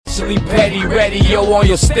Intellectually petty radio on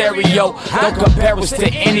your stereo. Don't compare us to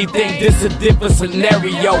anything, this a different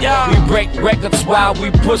scenario. We break records while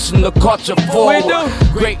we pushing the culture forward.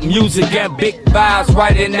 Great music and big vibes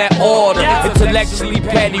right in that order. Intellectually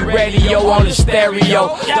petty radio on the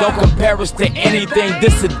stereo. Don't compare us to anything,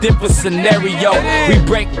 this a different scenario. We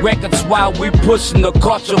break records while we pushing the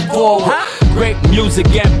culture forward. Great music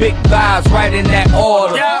and big vibes right in that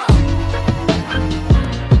order.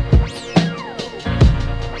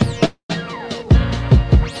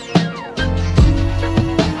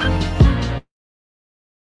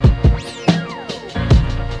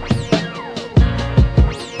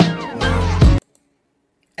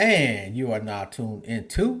 And you are now tuned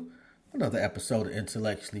into another episode of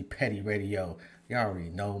Intellectually Petty Radio. Y'all already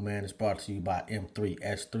know, man. It's brought to you by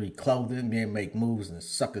M3S3 Clothing. Men make moves and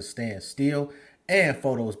suckers stand still. And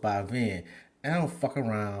photos by Vin. And I don't fuck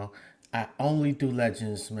around. I only do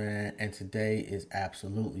legends, man. And today is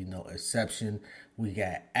absolutely no exception. We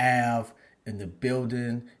got Av in the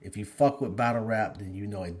building. If you fuck with battle rap, then you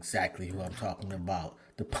know exactly who I'm talking about.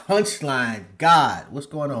 The Punchline God. What's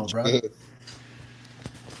going on, bro?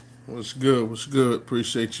 What's good? What's good?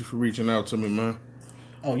 Appreciate you for reaching out to me, man.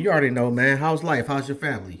 Oh, you already know, man. How's life? How's your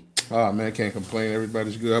family? Ah, man, can't complain.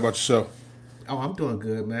 Everybody's good. How about yourself? Oh, I'm doing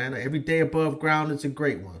good, man. Every day above ground is a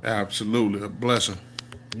great one. Absolutely. A blessing.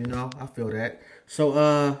 You know, I feel that.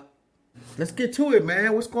 So, let's get to it,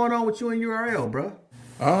 man. What's going on with you and URL, bro?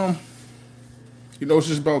 You know, it's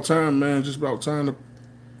just about time, man. Just about time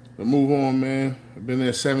to move on, man. I've been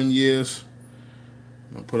there 7 years.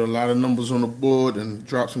 I put a lot of numbers on the board and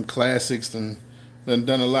dropped some classics and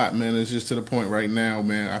done a lot, man. It's just to the point right now,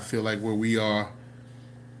 man. I feel like where we are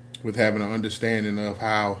with having an understanding of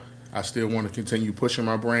how I still want to continue pushing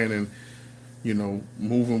my brand and, you know,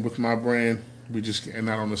 moving with my brand. We just are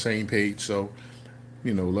not on the same page. So,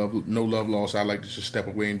 you know, no love lost. I like to just step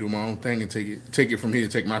away and do my own thing and take it from here,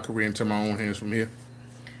 take my career into my own hands from here.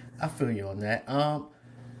 I feel you on that.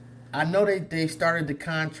 I know they started the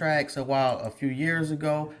contracts a few years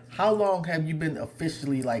ago. How long have you been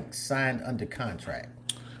officially like signed under contract?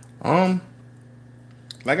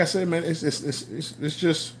 Like I said, man, it's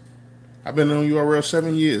just I've been on URL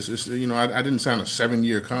 7 years. It's, you know, I didn't sign a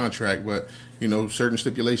 7-year contract, but you know, certain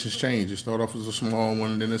stipulations change. It started off as a small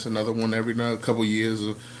one, and then it's another one every couple of years,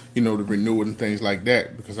 you know, to renew it and things like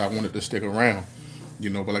that because I wanted to stick around, you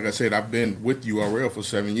know. But like I said, I've been with URL for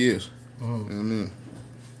 7 years. You know what I mean?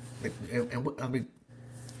 And I mean,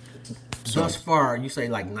 thus far, you say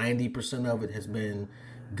like 90% of it has been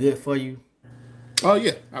good for you? Oh,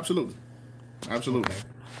 yeah, absolutely. Absolutely. Okay.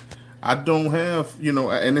 I don't have, you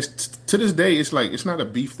know, and it's to this day, it's like, it's not a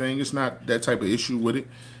beef thing. It's not that type of issue with it.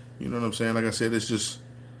 You know what I'm saying? Like I said, it's just,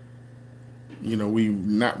 you know, we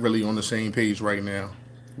not really on the same page right now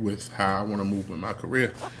with how I want to move with my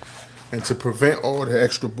career. And to prevent all the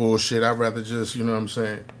extra bullshit, I'd rather just, you know what I'm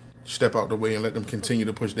saying, step out the way and let them continue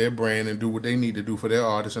to push their brand and do what they need to do for their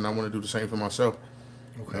artists, and I want to do the same for myself.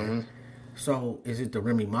 Okay. Mm-hmm. So, is it the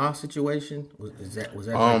Remy Ma situation? Was that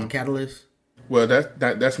like the catalyst? Well,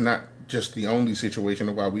 that's not just the only situation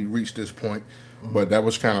of why we reached this point, but that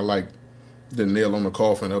was kind of like the nail on the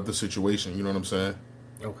coffin of the situation. You know what I'm saying?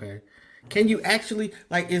 Okay. Can you actually,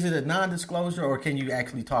 like, is it a non-disclosure or can you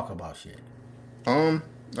actually talk about shit?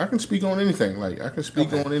 I can speak on anything. Like, I can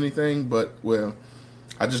speak on anything, but, well,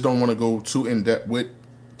 I just don't want to go too in depth with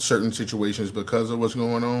certain situations because of what's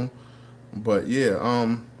going on. But yeah,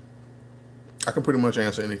 I can pretty much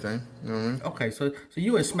answer anything. You know what I mean? Okay, so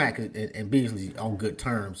you and Smack and Beasley on good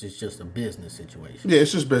terms. It's just a business situation. Yeah,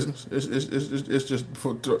 it's just business. It's just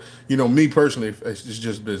for, you know, me personally. It's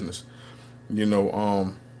just business. You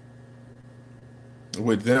know,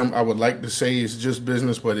 with them, I would like to say it's just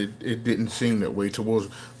business, but it didn't seem that way towards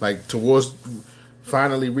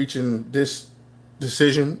finally reaching this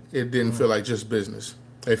decision. It didn't feel like just business.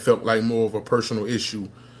 It felt like more of a personal issue,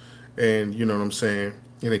 and you know what I'm saying.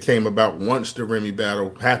 And it came about once the Remy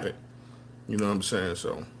battle happened. You know what I'm saying?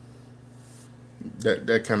 So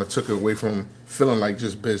that kind of took it away from feeling like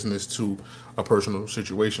just business to a personal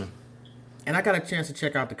situation. And I got a chance to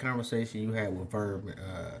check out the conversation you had with Verb,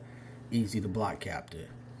 Easy the Block Captain.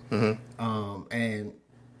 Mm-hmm. And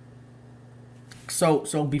so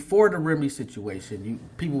before the Remy situation,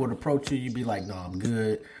 people would approach you. You'd be like, "No, I'm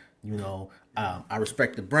good. You know, I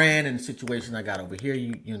respect the brand and the situation I got over here.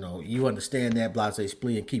 You know, you understand that, blase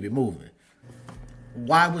split, and keep it moving."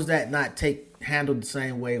 Why was that not handled the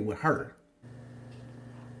same way with her?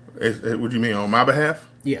 What do you mean, on my behalf?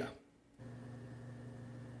 Yeah.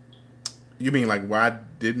 You mean like why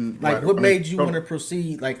didn't what made you want to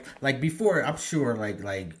proceed like before? I'm sure like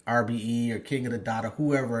RBE or King of the Dot or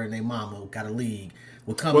whoever and their mama got a league.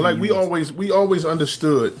 will come. Well, to like you we always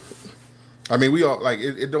understood. I mean, we all like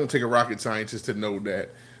it don't take a rocket scientist to know that,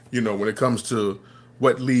 when it comes to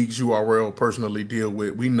what leagues URL personally deal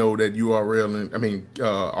with, we know that URL and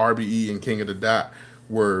RBE and King of the Dot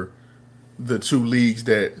were the two leagues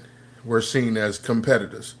that were seen as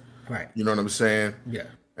competitors. Right. You know what I'm saying? Yeah.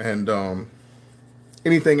 And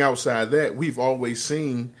anything outside that, we've always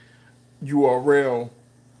seen URL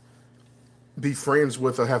be friends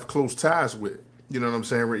with or have close ties with. You know what I'm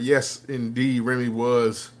saying? Yes, indeed, Remy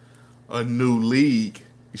was a new league.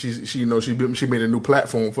 She made a new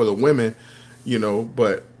platform for the women,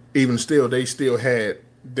 but even still, they still had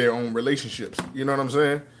their own relationships. You know what I'm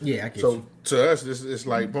saying? Yeah, I get so you. To us, this is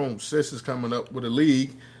like, boom, sis is coming up with a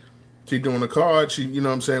league. She doing a card. She, you know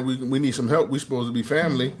what I'm saying? We need some help. We supposed to be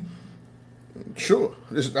family. Sure.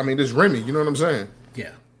 This Remy. You know what I'm saying?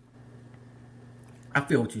 Yeah. I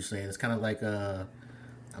feel what you're saying. It's kind of like I'm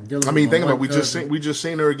dealing. Think about it. We just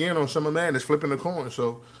seen her again on Summer Madness flipping the coin.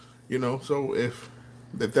 So, so if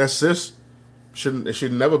that's sis, it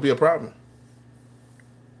should never be a problem.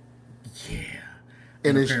 Yeah.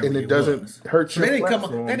 And it doesn't hurt your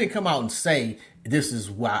platform. They didn't come out and say this is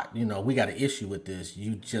why we got an issue with this.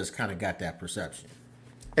 You just kind of got that perception.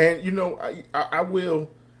 And I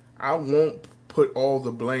won't put all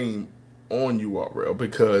the blame on URL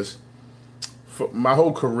because for my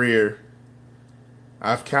whole career,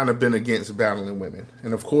 I've kind of been against battling women,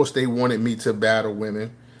 and of course they wanted me to battle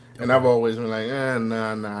women, and I've always been like,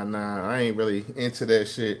 nah, I ain't really into that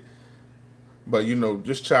shit. But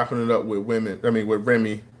just chopping it up with with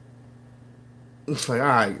Remy, it's like, all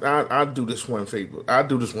right, I'll do this one favor. I'll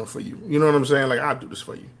do this one for you. You know what I'm saying? Like, I'll do this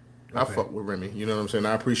for you. Okay. I fuck with Remy. You know what I'm saying?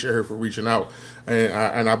 I appreciate her for reaching out,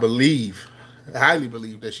 and I highly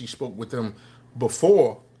believe that she spoke with them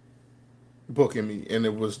before booking me, and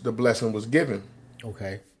the blessing was given.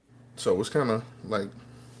 Okay. So it's kind of like,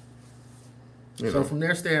 So from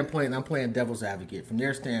their standpoint, I'm playing devil's advocate. From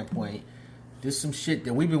their standpoint, this is some shit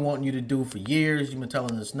that we've been wanting you to do for years. You've been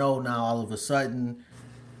telling us no. Now all of a sudden,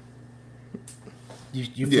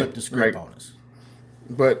 you flip the script on us.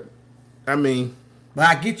 But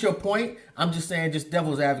I get your point. I'm just saying, just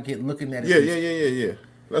devil's advocate, looking at it. Yeah.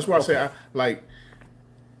 That's why I say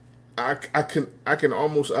I can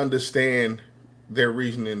almost understand their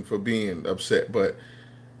reasoning for being upset, but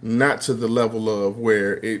not to the level of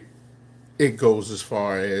where it goes as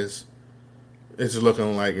far as it's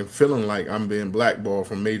looking like and feeling like I'm being blackballed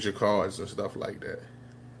from major cards and stuff like that.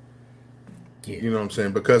 Yeah. You know what I'm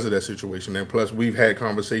saying? Because of that situation. And plus, we've had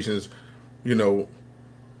conversations,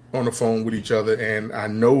 on the phone with each other, and I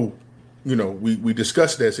know, we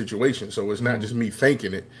discussed that situation. So it's not just me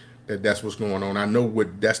thinking it, that's what's going on. I know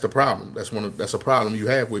that's the problem. That's a problem you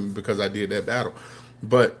have with me because I did that battle.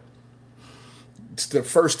 But it's the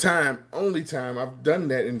first time, only time I've done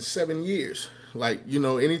that in 7 years. Like,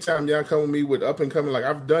 anytime y'all come with me with up and coming, like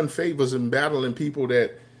I've done favors in battling people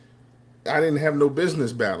that I didn't have no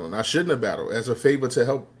business battling. I shouldn't have battled as a favor to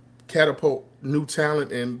help catapult new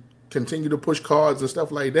talent and continue to push cards and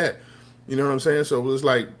stuff like that. You know what I'm saying? So it's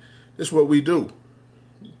like, this is what we do.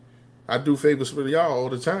 I do favors for y'all all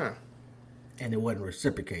the time. And it wasn't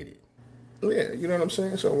reciprocated. Yeah, you know what I'm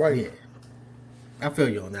saying? So yeah. I feel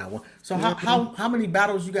you on that one. So how many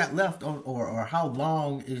battles you got left on, or how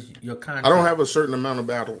long is your contract? I don't have a certain amount of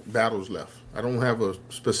battles left. I don't have a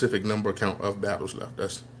specific number count of battles left.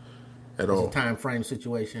 That's at all. It's a time frame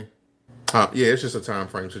situation? Yeah, it's just a time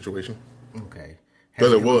frame situation. Okay.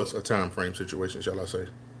 Well, it was a time frame situation, shall I say.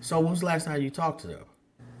 So when was the last time you talked to them?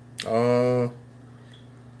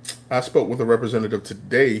 I spoke with a representative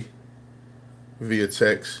today via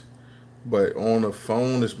text. But on the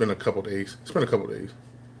phone, it's been a couple days.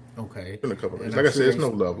 Okay. It's been a couple days. Like I said, it's no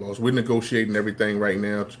love lost. We're negotiating everything right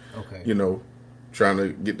now. Okay. Trying to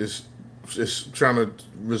get this, just trying to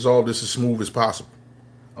resolve this as smooth as possible.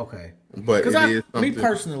 Okay. But me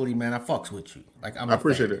personally, man, I fucks with you. Like I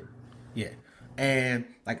appreciate it. Yeah. And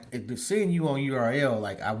like seeing you on URL,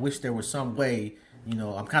 like I wish there was some way.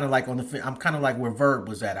 I'm kind of like where Verb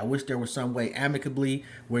was at. I wish there was some way amicably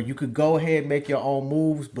where you could go ahead and make your own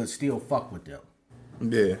moves, but still fuck with them.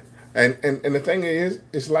 Yeah, and the thing is,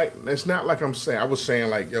 it's not like I was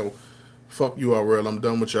saying like, yo, fuck URL, I'm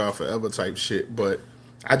done with y'all forever type shit. But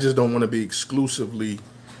I just don't want to be exclusively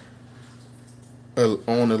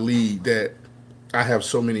on a league that I have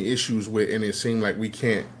so many issues with, and it seems like we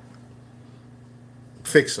can't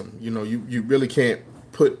fix them. You really can't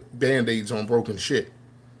put Band-Aids on broken shit.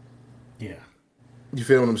 Yeah. You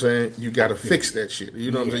feel what I'm saying? You got to fix that shit.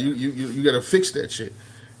 You know what I'm saying? You got to fix that shit.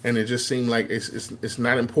 And it just seemed like it's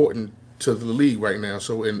not important to the league right now.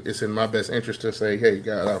 So it's in my best interest to say, hey,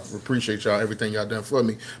 guys, I appreciate y'all, everything y'all done for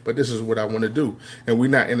me, but this is what I want to do. And we're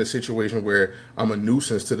not in a situation where I'm a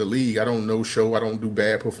nuisance to the league. I don't no show. I don't do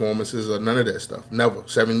bad performances or none of that stuff. Never.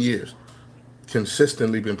 7 years.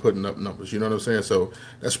 Consistently been putting up numbers. You know what I'm saying? So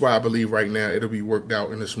that's why I believe right now it'll be worked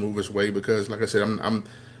out in the smoothest way because, like I said, I'm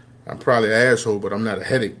probably an asshole, but I'm not a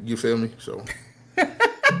headache. You feel me? So, you know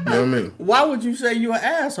what I mean? Why would you say you're an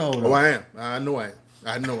asshole, though? Oh, I am. I know I am.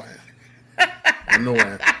 I know I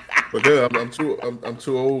am. But I'm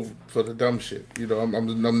too old for the dumb shit. You know,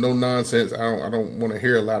 I'm no nonsense. I don't want to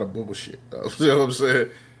hear a lot of bullshit. You know what I'm saying?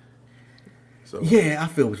 So yeah, I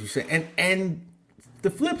feel what you're saying. And the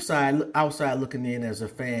flip side, outside looking in as a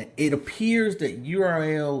fan, it appears that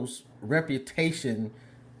URL's reputation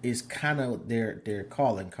is kind of their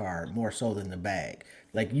calling card more so than the bag.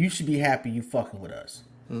 Like, you should be happy you fucking with us.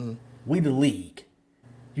 Mm-hmm. We the league.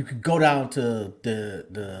 You could go down to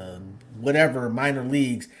the whatever minor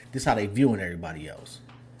leagues. This is how they viewing everybody else.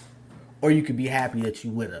 Or you could be happy that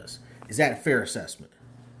you with us. Is that a fair assessment?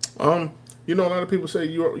 You know, a lot of people say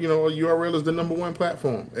URL is the number one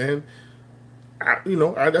platform, and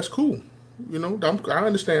that's cool. You know, I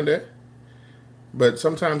understand that, but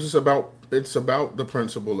sometimes it's about the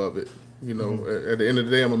principle of it. You know, at the end of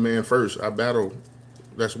the day, I'm a man first. I battle.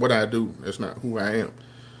 That's what I do. That's not who I am.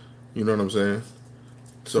 You know what I'm saying?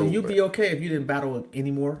 So you'd be okay if you didn't battle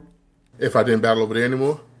anymore? If I didn't battle over there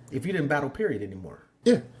anymore? If you didn't battle, period, anymore?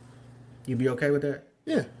 Yeah. You'd be okay with that?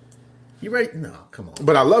 Yeah. You ready? No, come on.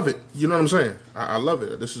 But I love it. You know what I'm saying? I love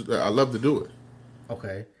it. I love to do it.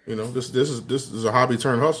 Okay. You know, this is a hobby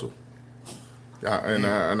turned hustle. I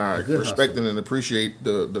respect and appreciate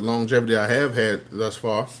the longevity I have had thus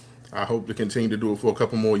far. I hope to continue to do it for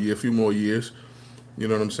a few more years. You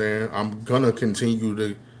know what I'm saying? I'm gonna continue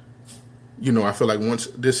to. You know, I feel like once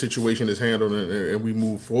this situation is handled and we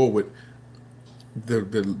move forward, the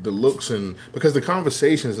looks and because the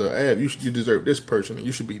conversations are, you deserve this person, and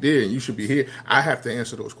you should be there, and you should be here. I have to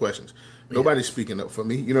answer those questions. Yeah. Nobody's speaking up for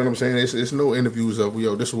me. You know what I'm saying? It's no interviews of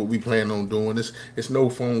this is what we plan on doing. It's no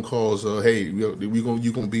phone calls of hey,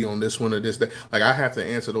 you gonna be on this one or this that. Like I have to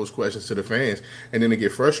answer those questions to the fans, and then it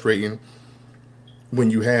get frustrating when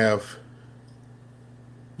you have.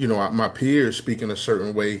 You know, my peers speak in a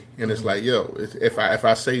certain way, and it's like, if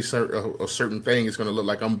I say a certain thing, it's going to look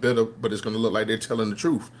like I'm bitter, but it's going to look like they're telling the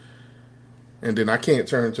truth. And then I can't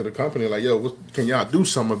turn to the company like, can y'all do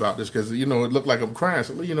something about this? Because, it looked like I'm crying.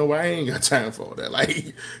 So, I ain't got time for all that. Like,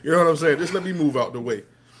 you know what I'm saying? Just let me move out the way.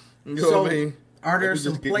 You know what I mean? Are there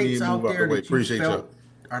some plates out there that you Appreciate felt? Y'all.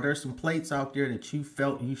 Are there some plates out there that you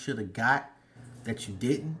felt you should have got that you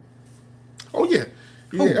didn't? Oh, yeah.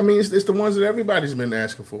 Yeah, I mean, it's the ones that everybody's been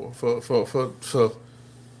asking for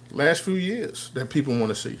last few years that people want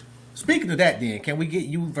to see. Speaking of that, then, can we get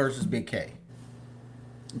you versus Bigg K?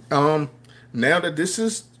 Now that this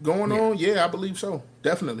is going on, yeah, I believe so.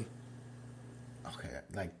 Definitely. Okay,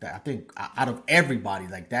 like that, I think out of everybody,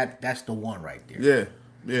 like that's the one right there.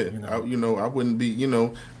 Yeah. I wouldn't be,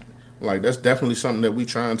 like that's definitely something that we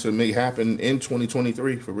trying to make happen in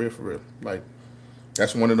 2023 for real. Like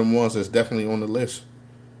that's one of them ones that's definitely on the list.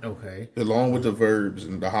 Okay. Along with the Verbs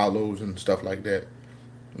and the Hollows and stuff like that.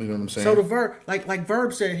 You know what I'm saying? So the Verb, like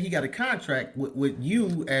Verb said, he got a contract with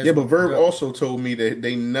you as. Yeah, but Verb also told me that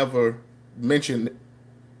they never mentioned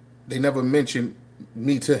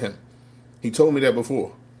me to him. He told me that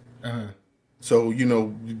before. Uh-huh. So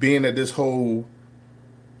being that this whole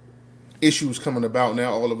issue's coming about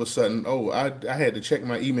now, all of a sudden, I had to check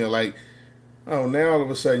my email like. Oh, now all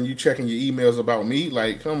of a sudden you checking your emails about me?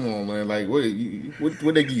 Like, come on, man! Like, what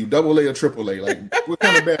they give you? AA or AAA? Like, what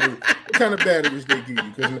kind of batteries they give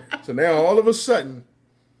you? So now all of a sudden,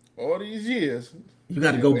 all these years, you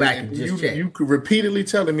got to go back and just check. You could repeatedly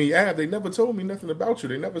telling me, they never told me nothing about you.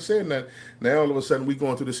 They never said nothing. Now all of a sudden we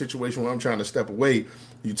going through the situation where I'm trying to step away.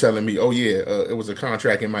 You telling me, it was a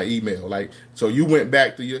contract in my email. Like, so you went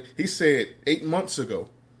back to he said 8 months ago.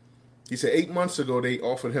 He said 8 months ago they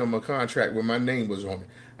offered him a contract where my name was on it.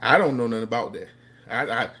 I don't know nothing about that.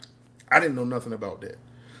 I didn't know nothing about that.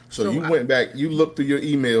 So you went back, you looked through your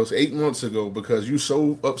emails 8 months ago because you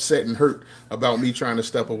so upset and hurt about me trying to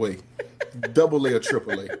step away. AA or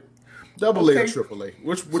AAA? AA or AAA?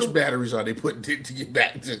 Which batteries are they putting to get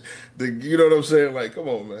back to? You know what I'm saying? Like, come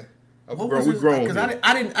on, man. We grown. Because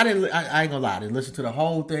I ain't gonna lie. I didn't listen to the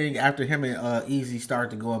whole thing after him and Easy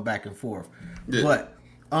started going back and forth. Yeah. But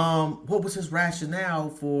what was his rationale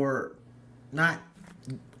for not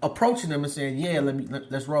approaching them and saying,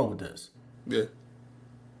 let's roll with this? Yeah.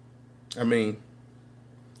 I mean,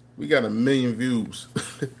 we got 1 million views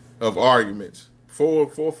of arguments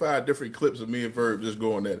four or five different clips of me and Verb just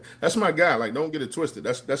going at it. That's my guy. Like, don't get it twisted.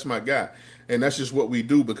 That's my guy, and that's just what we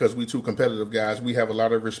do because we two competitive guys. We have a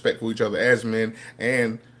lot of respect for each other as men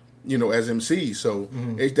and as MCs. So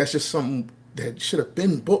that's just something that should have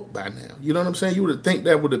been booked by now. You know what I'm saying? You would have think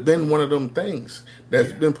that would have been one of them things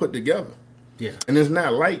that's been put together. Yeah, and it's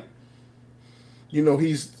not like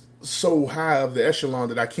he's so high of the echelon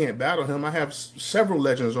that I can't battle him. I have several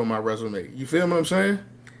legends on my resume. You feel what I'm saying?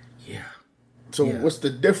 Yeah. So what's the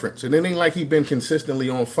difference? And it ain't like he been consistently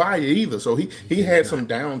on fire either. So he had some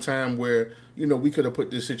downtime where, we could have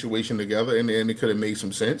put this situation together and it could have made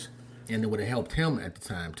some sense. And it would have helped him at the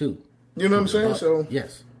time too. You know what I'm saying? So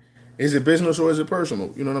yes. Is it business or is it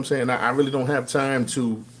personal? You know what I'm saying? I really don't have time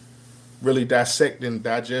to really dissect and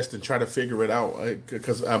digest and try to figure it out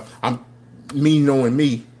because I'm me knowing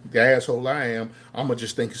me, the asshole I am, I'm going to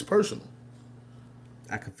just think it's personal.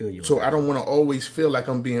 I can feel you. So I don't want to always feel like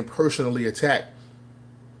I'm being personally attacked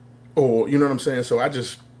or, you know what I'm saying? So I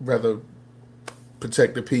just rather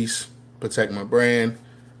protect the peace, protect my brand,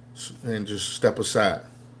 and just step aside.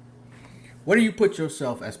 Where do you put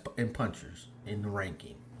yourself as in punchers in the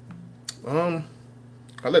ranking? I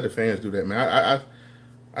let the fans do that, man.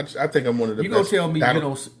 I think I'm one of the best. You gonna tell me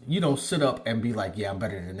you don't sit up and be like, yeah, I'm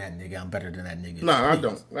better than that nigga. I'm better than that nigga. No, I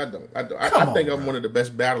don't. I think I'm one of the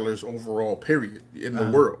best battlers overall, period, in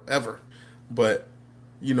the world ever. But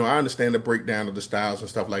I understand the breakdown of the styles and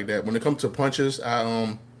stuff like that. When it comes to punches,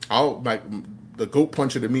 I'll like the GOAT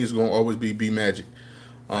puncher to me is gonna always be Magic.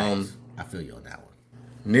 I feel you on that one.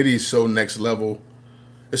 Nitty's so next level.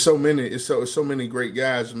 It's so many great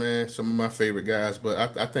guys, man. Some of my favorite guys,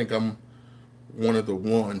 but I think I'm one of the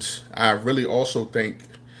ones. I really also think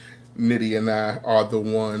Nitty and I are the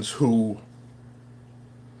ones who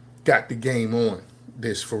got the game on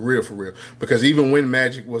this for real. Because even when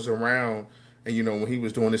Magic was around, and when he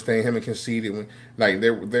was doing this thing, him and Conceited, when like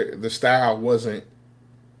the style wasn't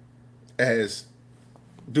as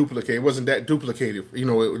duplicated. It wasn't that duplicated.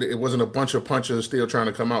 It wasn't a bunch of punchers still trying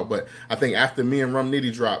to come out. But I think after me and Rum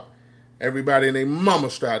Nitty dropped, everybody and their mama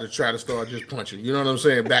started to try to start just punching. You know what I'm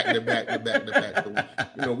saying? Back to back.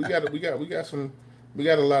 So, we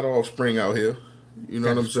got a lot of offspring out here. You know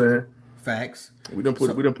what I'm saying? Facts. We didn't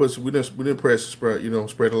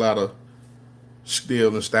spread a lot of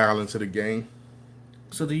skill and style into the game.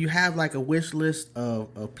 So do you have like a wish list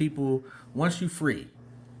of people once you free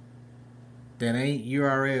that ain't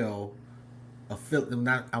URL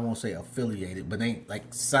I won't say affiliated, but ain't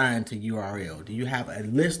like signed to URL? Do you have a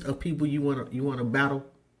list of people you want to battle?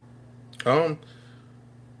 I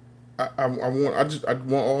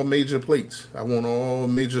want all major plates. I want all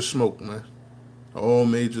major smoke, man. All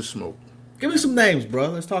major smoke. Give me some names,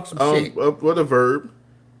 bro. Let's talk some shit. Well, the Verb,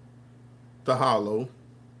 the Hollow.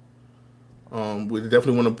 We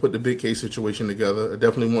definitely want to put the Bigg K situation together. I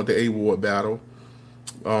definitely want the A-Ward battle.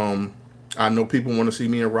 I know people want to see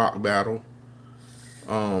me in Rock battle.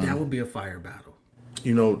 That would be a fire battle.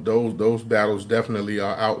 Those battles definitely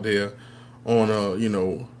are out there on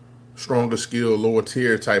a stronger skill, lower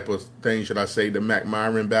tier type of thing. Should I say the Mac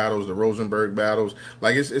Myron battles, the Rosenberg battles?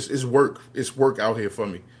 Like it's work. It's work out here for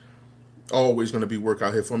me. Always going to be work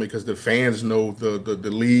out here for me because the fans know, the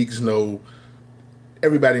leagues know.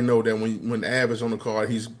 Everybody know that when Av is on the card,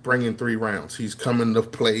 he's bringing 3 rounds. He's coming to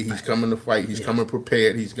play. He's coming to fight. He's coming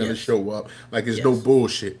prepared. He's going to show up. Like it's no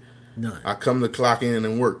bullshit. None. I come to clock in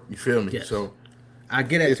and work. You feel me? Yes. So I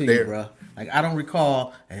get it to you, bro. Like I don't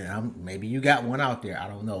recall, and maybe you got one out there. I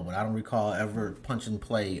don't know, but I don't recall ever punching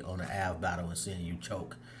play on an Av battle and seeing you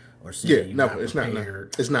choke or seeing you not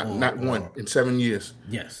prepared. It's not one in 7 years.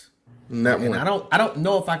 Yes, not one. I don't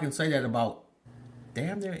know if I can say that about.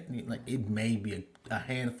 Damn, there like it may be a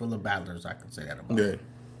handful of battlers I can say that about. Yeah.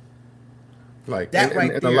 Like that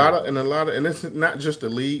and a lot of and it's not just the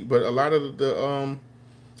league, but a lot of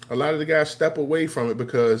the guys step away from it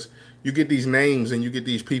because you get these names and you get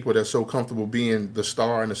these people that's so comfortable being the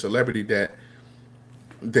star and the celebrity that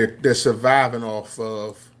they're surviving off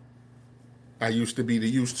of I used to be the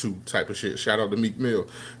used to type of shit. Shout out to Meek Mill.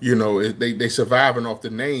 They surviving off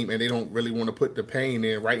the name and they don't really want to put the pain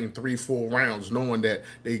in writing 3-4 rounds knowing that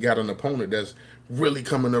they got an opponent that's really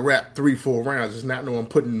coming to rap 3-4 rounds. It's not no I'm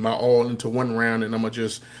putting my all into one round and I'm gonna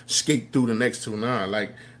just skate through the next two. Nah,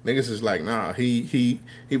 like niggas is like, nah, he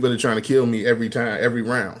really trying to kill me every time, every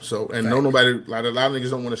round. So and nobody like a lot of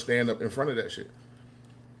niggas don't want to stand up in front of that shit.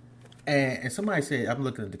 And somebody said, I'm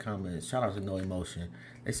looking at the comments, shout out to No Emotion.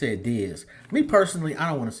 They said Diz. Me personally, I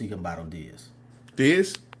don't want to see him battle Diz.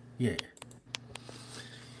 Diz? Yeah.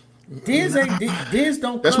 Diz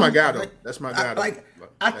don't. That's come, my guy though. Like, that's my guy. Though.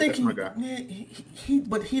 I think that's my guy.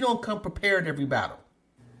 But he don't come prepared every battle.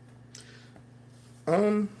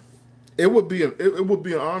 It would be it would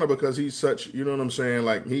be an honor because he's such, you know what I'm saying?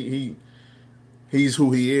 Like he's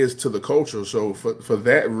who he is to the culture. So for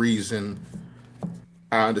that reason,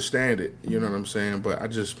 I understand it. You know what I'm saying? But I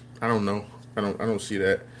don't know. I don't see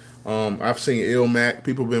that. I've seen Ilmac.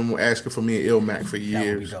 People been asking for me an Ilmac for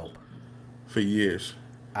years. That would be dope. For years.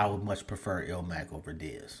 I would much prefer Ilmac over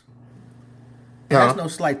Diz. And that's no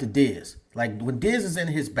slight to Diz. Like when Diz is in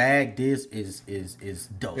his bag, Diz is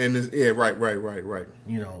dope. And right.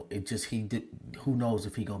 You know, it just who knows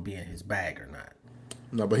if he gonna be in his bag or not.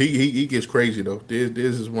 No, but he gets crazy though. Diz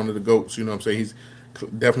is one of the goats. You know what I'm saying? He's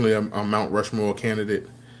definitely a Mount Rushmore candidate.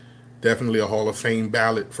 Definitely a Hall of Fame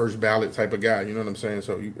first ballot type of guy. You know what I'm saying?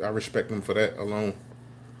 So I respect him for that alone.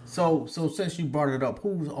 So since you brought it up,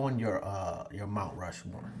 who's on your Mount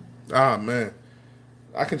Rushmore? Ah man,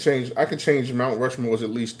 I can change Mount Rushmore's at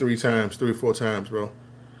least 3 or 4 times, bro.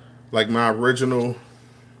 Like my original,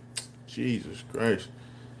 Jesus Christ,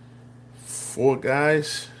 4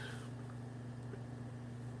 guys.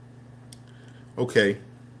 Okay,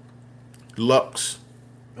 Lux.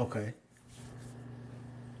 Okay.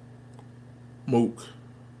 Mook.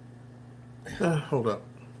 Hold up.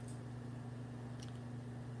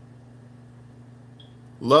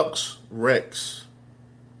 Lux, Rex.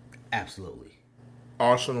 Absolutely.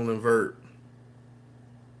 Arsenal and Vert.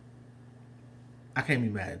 I can't be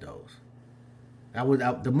mad at those.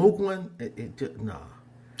 The Mook one. It just nah.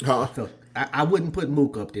 Huh? I wouldn't put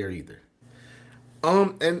Mook up there either.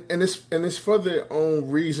 And it's for their own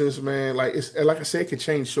reasons, man. Like like I said, it could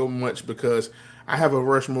change so much because I have a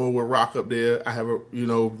Rushmore with Rock up there. I have a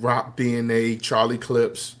Rock DNA, Charlie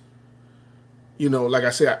Clips. You know, like I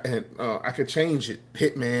said, I could change it.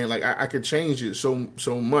 Hitman, like I could change it so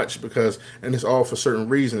much because, and it's all for certain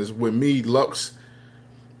reasons. With me, Lux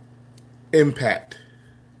impact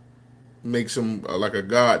makes him like a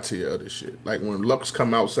god tier of this shit. Like when Lux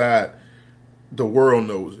come outside, the world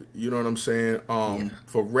knows it. You know what I'm saying?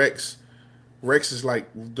 For Rex is like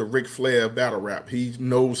the Ric Flair of battle rap. He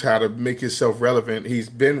knows how to make himself relevant. He's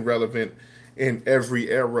been relevant in every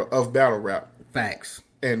era of battle rap. Facts.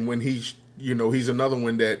 And when he's another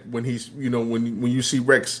one that when he's, when you see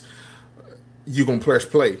Rex, you gonna press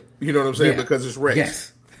play. You know what I'm saying? Yeah. Because it's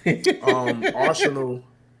Rex. Yes. Arsenal,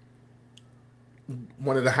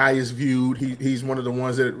 one of the highest viewed. He's one of the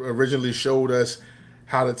ones that originally showed us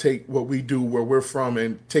how to take what we do where we're from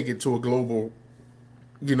and take it to a global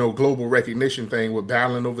recognition thing with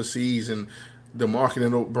battling overseas and the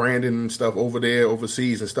marketing, branding and stuff over there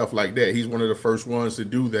overseas and stuff like that. He's one of the first ones to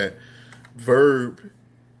do that. Verb,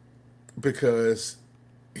 because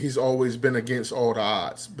he's always been against all the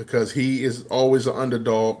odds, because he is always an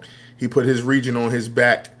underdog. He put his region on his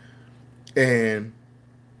back and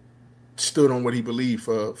stood on what he believed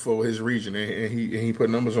for his region, and he put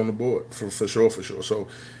numbers on the board for sure. So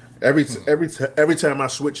every time I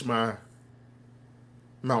switch my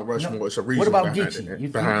Mount Rushmore, it's a reason. What about behind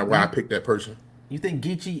Geechee? Behind why I picked that person. You think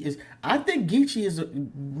Geechee is? I think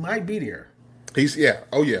Geechee might be there. He's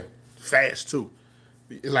fast too.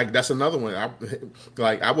 Like that's another one.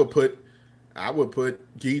 I would put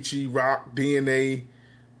Geechee, Rock, DNA,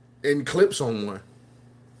 and Clips on one.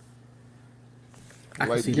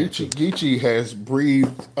 Like Geechee has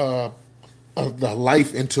breathed the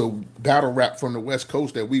life into battle rap from the West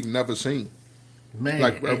Coast that we've never seen. Man,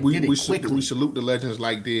 like we salute the legends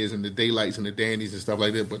like Diz and the Daylights and the Dandies and stuff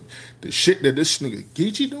like that, but the shit that this nigga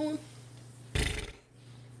Geechee doing,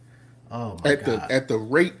 oh my God. At the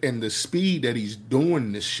rate and the speed that he's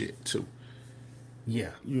doing this shit too. Yeah,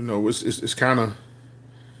 it's kind of,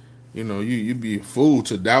 you'd be a fool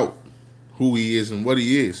to doubt who he is and what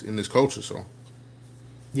he is in this culture. So.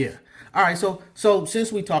 Yeah. All right. So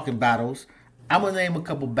since we talking battles, I'm gonna name a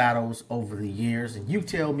couple battles over the years, and you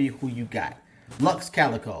tell me who you got. Lux,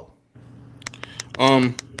 Calico.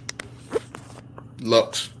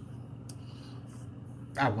 Lux.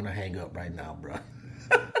 I want to hang up right now, bro.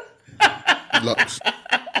 Lux.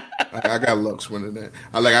 I got Lux winning that.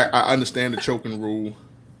 I understand the choking rule.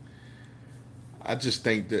 I just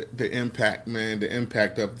think that the impact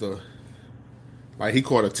of he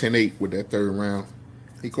caught a 10-8 with that third round.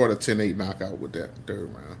 He caught a 10-8 knockout with that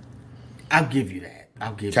third round. I'll give you that.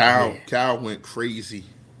 Kyle went crazy.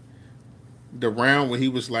 The round when he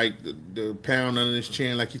was like the pound under his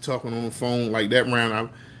chin, like he talking on the phone, like that round,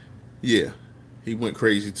 he went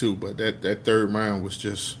crazy too. But that third round was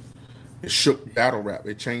just, it shook battle rap.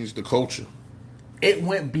 It changed the culture. It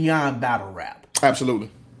went beyond battle rap.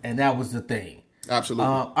 Absolutely. And that was the thing. Absolutely.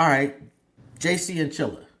 All right, JC and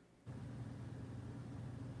Chilla.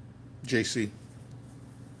 JC.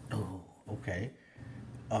 Oh, okay.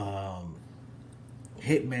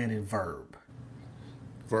 Hitman and Verb.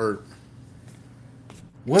 Verb.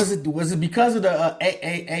 Was it because of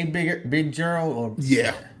the Big Gerald or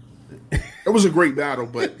Yeah. It was a great battle,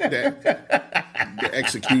 but the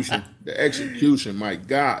execution, my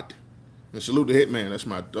God. And salute the Hitman, that's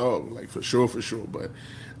my dog, like for sure. But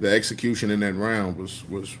the execution in that round was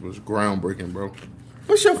groundbreaking, bro.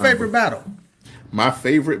 What's your favorite battle? My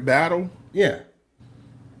favorite battle? Yeah.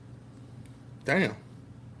 Damn.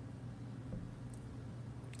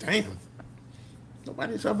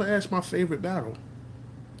 Nobody's ever asked my favorite battle.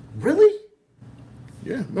 Really?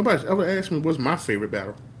 Yeah, nobody's ever asked me what's my favorite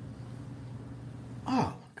battle.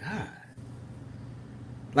 Oh my God.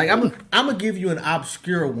 Like I'm gonna give you an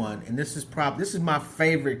obscure one, and this is my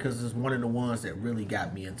favorite because it's one of the ones that really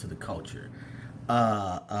got me into the culture.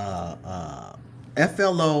 FLO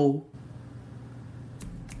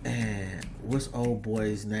and what's old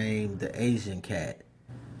boy's name? The Asian cat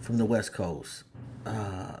from the West Coast.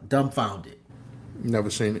 Dumbfounded. Never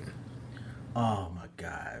seen it. Oh my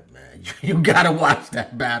God, man! You gotta watch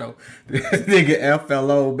that battle. This nigga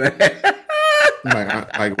FLO, man.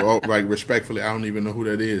 Like respectfully, I don't even know who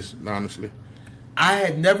that is, honestly. I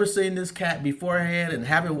had never seen this cat beforehand and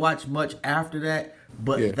haven't watched much after that.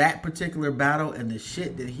 But that particular battle and the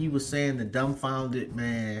shit that he was saying, the Dumbfounded,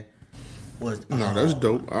 man, was that's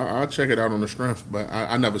dope. I'll check it out on the strength, but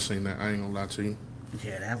I never seen that. I ain't gonna lie to you.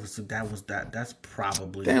 Yeah, that's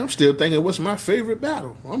probably. Damn, I'm still thinking, what's my favorite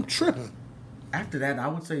battle? I'm tripping. After that, I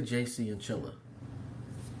would say JC and Chilla.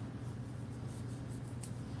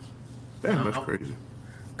 Damn, that's crazy.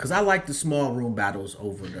 Because I like the small room battles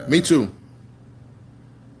over the. Me too.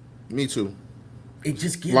 It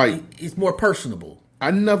just gives it's more personable.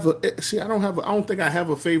 I never see. I don't think I have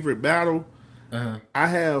a favorite battle. I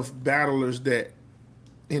have battlers that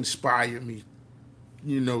inspire me,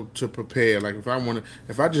 to prepare. Like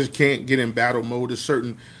if I just can't get in battle mode, there's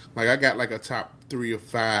certain, like I got like a top 3 or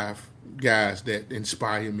 5 guys that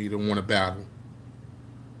inspire me to want to battle.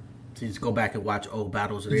 So you just go back and watch old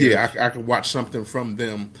battles. Yeah, I can watch something from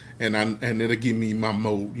them, and it'll give me my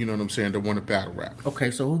mode. You know what I'm saying? To want to battle rap. Okay,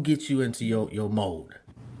 so who gets you into your mode?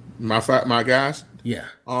 My guys. Yeah.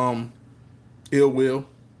 Ill Will.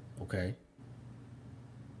 Okay.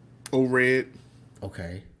 O-Red.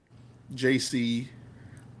 Okay. JC.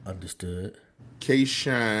 Understood. K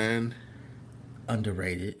Shine.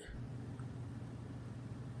 Underrated.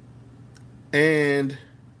 And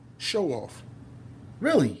Show Off.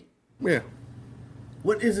 Really? Yeah.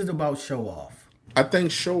 What is it about Show Off? I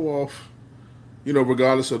think Show Off,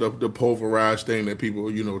 regardless of the pulverized thing that people,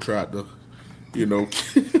 tried to,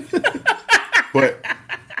 but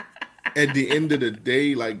at the end of the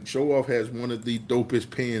day, like Show Off has one of the dopest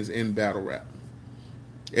pens in battle rap.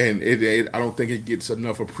 And I don't think it gets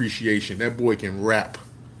enough appreciation. That boy can rap.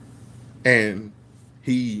 And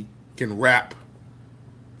he can rap.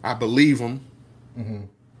 I believe him.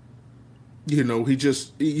 Mm-hmm. He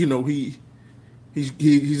just,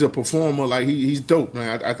 he's a performer. Like he's dope,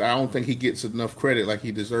 man. I don't think he gets enough credit like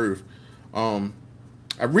he deserves.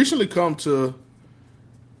 I've recently come to,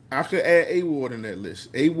 I could add A-Ward in that list.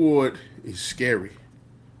 A-Ward is scary.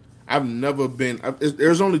 I've never been,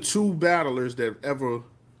 there's only 2 battlers that ever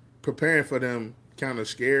preparing for them kind of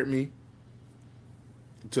scared me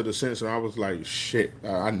to the sense that I was like, shit,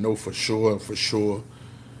 I know for sure.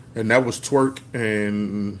 And that was Twerk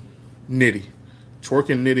and Nitty. Twerk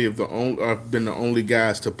and Nitty have been the only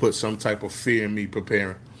guys to put some type of fear in me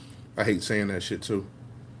preparing. I hate saying that shit too.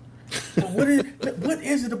 What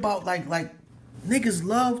is it about like niggas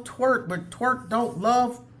love Twerk, but Twerk don't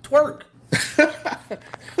love Twerk?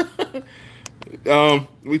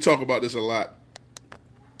 We talk about this a lot.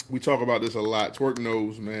 Twerk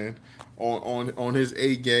knows, man. On his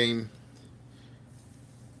A game.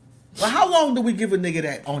 Well, how long do we give a nigga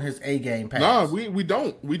that on his A game pass? Nah, we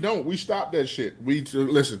don't. We stop that shit.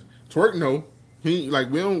 Listen, Twerk know. We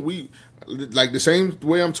the same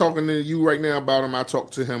way I'm talking to you right now about him, I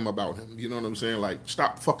talk to him about him. You know what I'm saying? Like,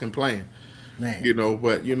 stop fucking playing. Man.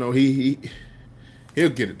 But he'll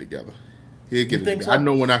get it together. He'll get it together. So? I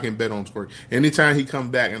know when I can bet on Twerk. Anytime he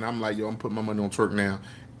come back and I'm like, yo, I'm putting my money on Twerk now,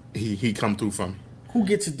 he come through for me. Who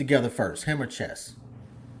gets it together first, him or Chess?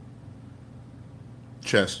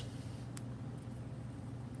 Chess.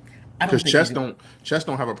 Because Chess don't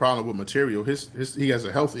have a problem with material. He has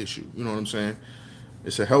a health issue. You know what I'm saying?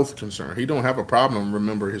 It's a health concern. He don't have a problem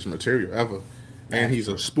remember his material ever. And he's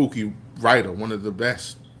a spooky writer, one of the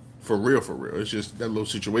best. For real. It's just that little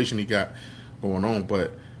situation he got going on.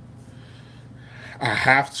 But I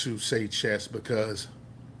have to say Chess because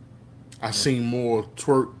I've seen more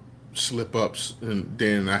Twerk slip ups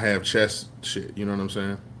than I have Chess shit. You know what I'm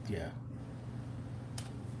saying? Yeah.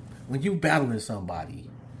 When you battling somebody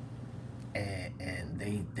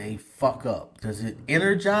and they fuck up, does it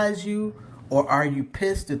energize you, or are you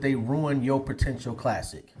pissed that they ruin your potential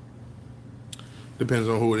classic? Depends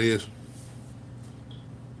on who it is.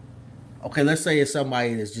 Okay, let's say it's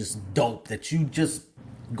somebody that's just dope, that you just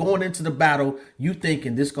going into the battle, you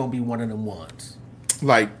thinking this gonna be one of them ones.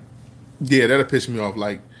 Like, yeah, that'll piss me off.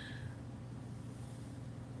 Like,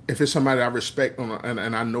 if it's somebody I respect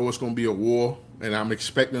and I know it's gonna be a war, and I'm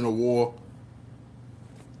expecting a war,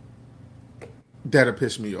 that'll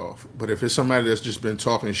piss me off. But if it's somebody that's just been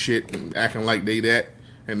talking shit and acting like they that,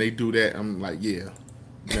 and they do that, I'm like, yeah,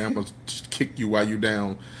 man, I'm gonna just kick you while you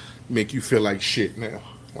down, make you feel like shit now.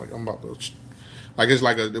 Like, I'm about to, like, it's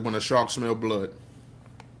like when a shark smell blood.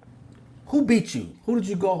 Who beat you? Who did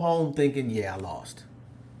you go home thinking, yeah, I lost?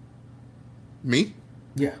 Me?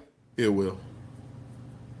 Yeah. Ill Will.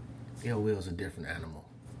 Ill Will's a different animal.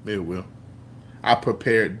 Ill Will. I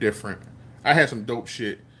prepared different. I had some dope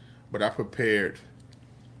shit, but I prepared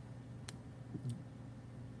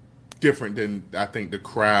different than I think the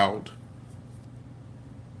crowd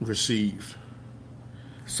received.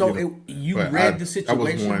 So you read the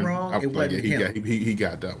situation wrong? It wasn't him. He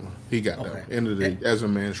got that one. He got that one. End of the day, as a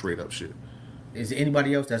man, straight up shit. Is it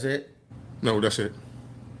anybody else? That's it? No, that's it.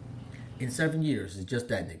 In 7 years, it's just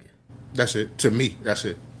that nigga. That's it. To me, that's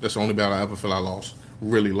it. That's the only battle I ever feel I lost.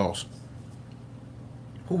 Really lost.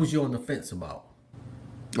 Who was you on the fence about?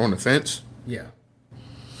 On the fence? Yeah.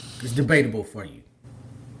 It's debatable for you.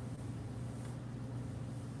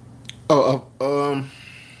 Who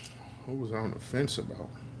was I on the fence about?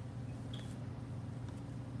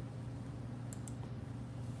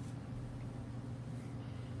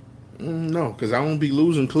 No, because I won't be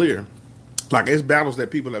losing clear. Like, it's battles that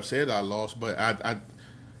people have said I lost, but I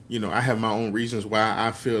have my own reasons why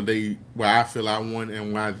I feel I won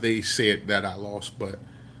and why they said that I lost. But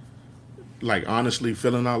like, honestly,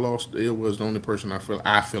 feeling I lost, it was the only person I feel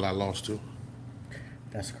I lost to.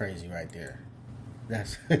 That's crazy right there.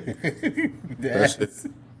 That's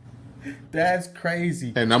that's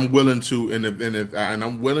crazy. And I'm willing to, and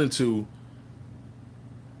I'm willing to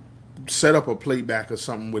set up a playback or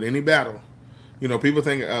something with any battle. You know, people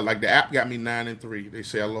think like the app got me 9-3. They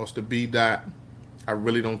say I lost to B Dot. I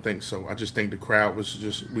really don't think so. I just think the crowd was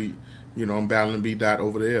just I'm battling B Dot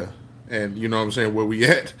over there, and you know what I'm saying, where we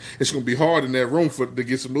at. It's gonna be hard in that room to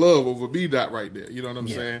get some love over B Dot right there. You know what I'm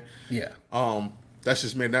saying? Yeah. That's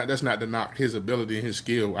just, man. That's not to knock his ability and his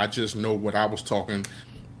skill. I just know what I was talking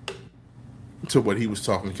to what he was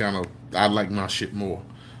talking. Kind of, I like my shit more.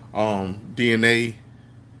 DNA.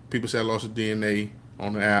 People say I lost to DNA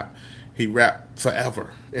on the app. He rapped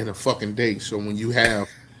forever in a fucking day. So when you have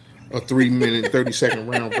a 3-minute, 30-second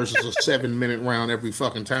round versus a 7-minute round every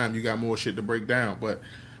fucking time, you got more shit to break down. But,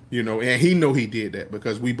 and he know he did that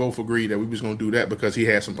because we both agreed that we was going to do that because he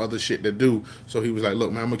had some other shit to do. So he was like,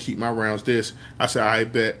 look, man, I'm going to keep my rounds this. I said, I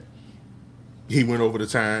bet. He went over the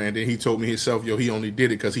time, and then he told me himself, he only did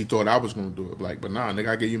it because he thought I was going to do it. Like, but nah, nigga,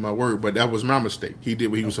 I gave you my word. But that was my mistake. He did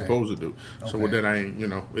what he was supposed to do. So with that, I ain't,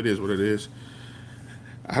 it is what it is.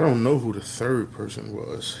 I don't know who the third person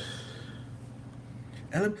was.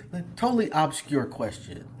 And a totally obscure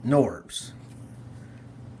question. Norbs,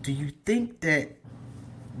 do you think that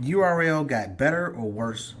URL got better or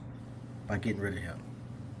worse by getting rid of him?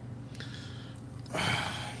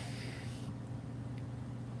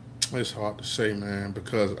 It's hard to say, man,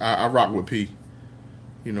 because I rock with P.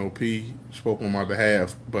 P spoke on my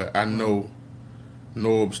behalf, but I know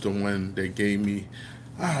Norb's the one that gave me.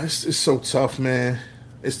 It's so tough, man.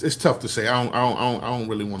 It's tough to say. I don't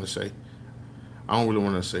really want to say. I don't really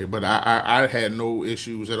want to say, but I had no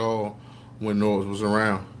issues at all when Norbs was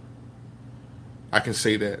around. I can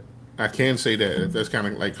say that. I can say that. That's kind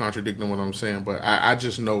of like contradicting what I'm saying, but I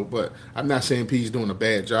just know. But I'm not saying P's doing a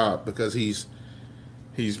bad job because he's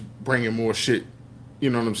bringing more shit.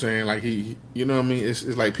 You know what I'm saying? Like you know what I mean? It's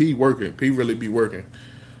like P working. P really be working.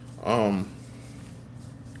 I'll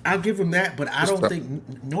give him that, but I don't think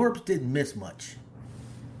Norbs didn't miss much.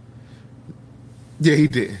 Yeah, he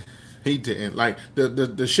did. He didn't. Like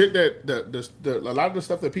the shit that the a lot of the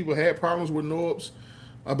stuff that people had problems with Norbs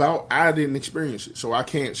about, I didn't experience it, so I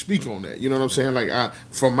can't speak on that. You know what I'm saying? Like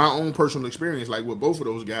from my own personal experience, like with both of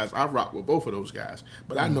those guys, I rock with both of those guys.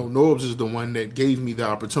 But I know Norbs is the one that gave me the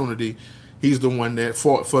opportunity. He's the one that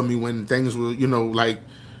fought for me when things were,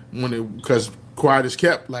 because quiet as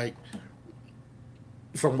kept. Like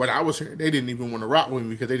from what I was hearing, they didn't even want to rock with me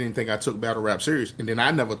because they didn't think I took battle rap serious. And then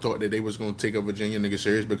I never thought that they was going to take a Virginia nigga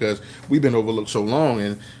serious because we've been overlooked so long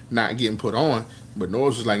and not getting put on. But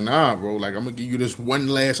Norbs was like, nah, bro, like, I'm going to give you this one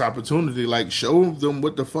last opportunity. Like, show them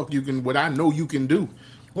what the fuck you can, what I know you can do.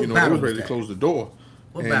 They was ready to close the door.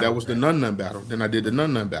 What and battle that was the Nun battle. Then I did the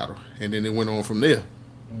Nun battle, and then it went on from there.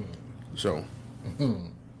 So,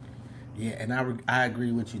 Yeah, and I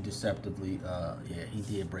agree with you deceptively. Yeah, he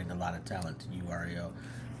did bring a lot of talent to URL.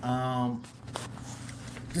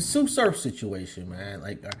 The Sue Surf situation, man.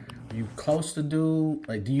 Like, are you close to do?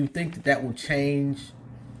 Like, do you think that will change?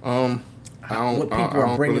 I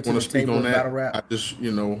don't really want to speak on that. I just,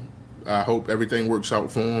 I hope everything works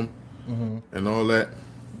out for him and all that.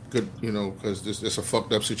 Good, because it's a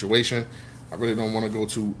fucked up situation. I really don't want to go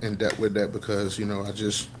too in depth with that because,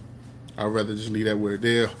 I'd rather just leave that where it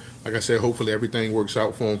is. Like I said, hopefully everything works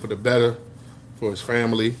out for him for the better, for his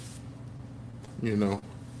family, But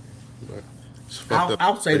it's fucked up.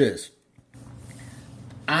 I'll say this.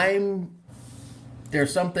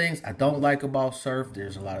 There's some things I don't like about surf.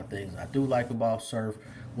 There's a lot of things I do like about surf.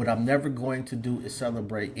 What I'm never going to do is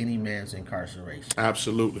celebrate any man's incarceration.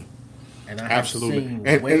 Absolutely. And I have seen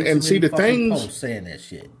and see the things posts saying that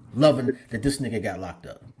shit, loving that this nigga got locked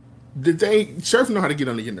up. Surf know how to get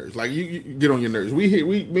under your nerves. Like you get on your nerves.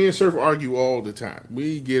 Me and Surf argue all the time.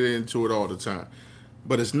 We get into it all the time,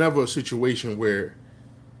 but it's never a situation where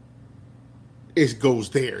it goes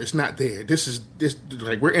there. It's not there. This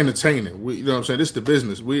like we're entertaining. You know what I'm saying? This is the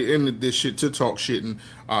business. We're in this shit to talk shit and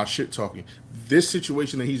shit talking. This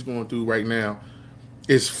situation that he's going through right now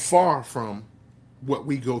is far from what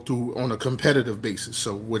we go through on a competitive basis.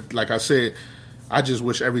 So, like I said, I just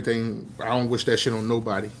wish everything. I don't wish that shit on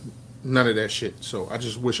nobody. None of that shit. So I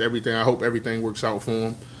just wish everything. I hope everything works out for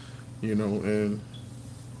him. And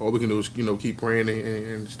all we can do is keep praying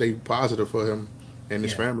and stay positive for him and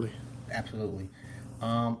his family. Absolutely.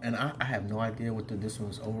 And I have no idea what this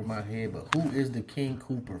one's over my head, but who is the King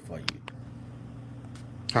Cooper for you?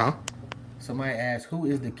 Huh? Somebody asked, who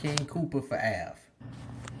is the King Cooper for Av?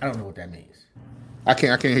 I don't know what that means. I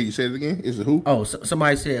can't hear you say it again. Is it who? Oh,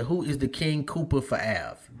 somebody said, who is the King Cooper for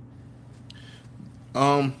Av?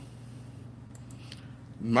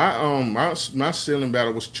 My ceiling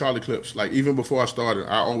battle was Charlie Clips. Like even before I started,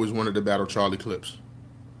 I always wanted to battle Charlie Clips.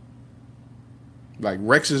 Like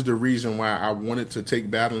Rex is the reason why I wanted to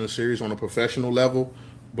take battling serious on a professional level,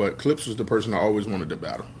 but Clips was the person I always wanted to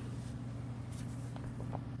battle.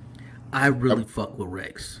 I really fuck with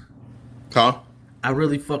Rex. Huh? I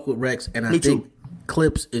really fuck with Rex, and I think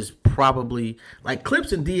Clips is probably like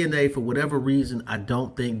Clips and DNA for whatever reason. I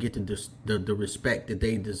don't think get the respect that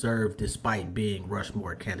they deserve, despite being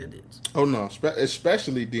Rushmore candidates. Oh no,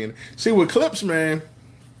 especially DNA. See with Clips, man.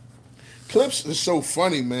 Clips is so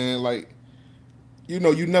funny, man. Like. You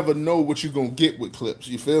never know what you're gonna get with Clips.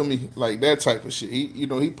 You feel me? Like that type of shit.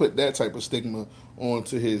 He put that type of stigma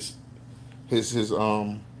onto his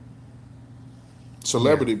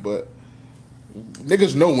celebrity, but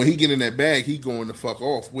niggas know when he get in that bag, he going to fuck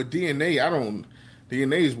off. With DNA,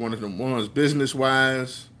 DNA is one of them ones, business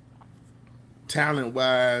wise, talent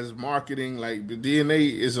wise, marketing. Like the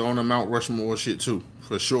DNA is on the Mount Rushmore shit too,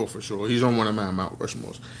 for sure. He's on one of my Mount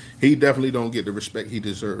Rushmores. He definitely don't get the respect he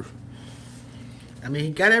deserves. I mean,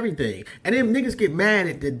 he got everything. And then niggas get mad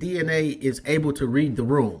at the DNA is able to read the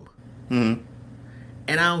room. Mm-hmm.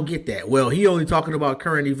 And I don't get that. Well, he only talking about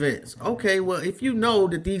current events. Okay, well, if you know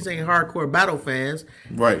that these ain't hardcore battle fans.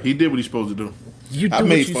 Right, he did what he's supposed to do. I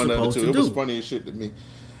made fun of it too. It was funny as shit to me.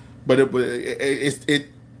 But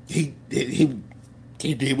he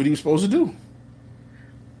did what he was supposed to do.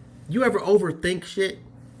 You ever overthink shit?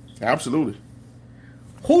 Absolutely.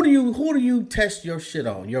 Who do you test your shit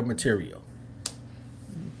on, your material?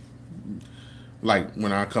 Like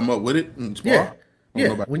when I come up with it and spar?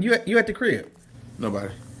 Yeah. When you at the crib?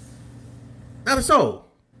 Nobody. Not a soul?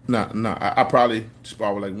 Nah. I probably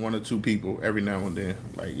spar with like one or two people every now and then.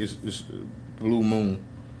 Like it's blue moon.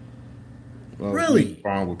 Really?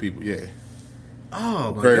 Sparring with people, yeah.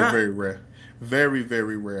 Oh my God. Very rare. Very,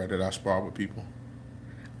 very rare that I spar with people.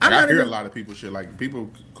 Like, I hear a lot of people shit. Like people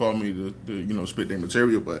call me to spit their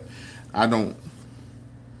material, but I don't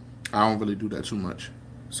really do that too much.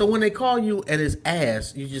 So when they call you and it's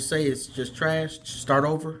ass, you just say it's just trash? Start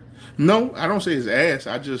over? No, I don't say it's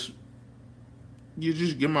ass. You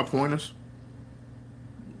just give my pointers.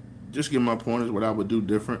 Just give my pointers what I would do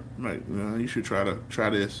different. Like, you should try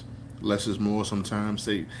this. Less is more sometimes.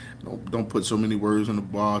 Say, don't put so many words on the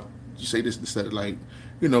bar. You say this instead of like,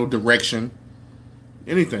 direction.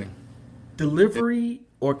 Anything. Delivery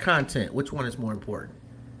or content? Which one is more important?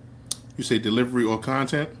 You say delivery or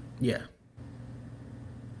content? Yeah.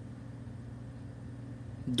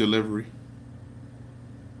 Delivery.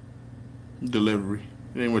 It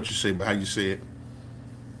ain't what you say, but how you say it.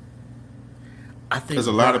 I think because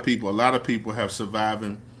a lot of people have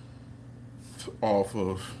surviving off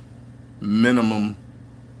of minimum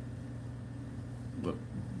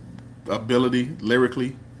ability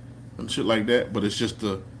lyrically and shit like that, but it's just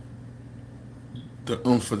the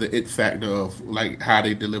for the it factor of like how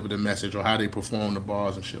they deliver the message or how they perform the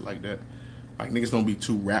bars and shit like that. Like niggas don't be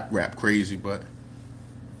too rap crazy, but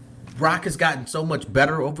Rock has gotten so much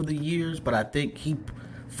better over the years, but I think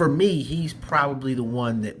for me, he's probably the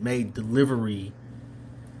one that made delivery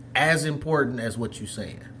as important as what you're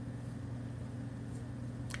saying.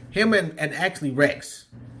 Him and actually Rex.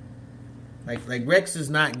 Like Rex is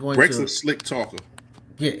not going Rex to... a slick talker.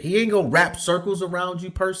 Yeah, he ain't gonna wrap circles around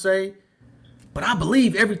you per se, but I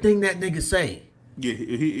believe everything that nigga say. Yeah,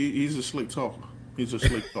 he's a slick talker. He's a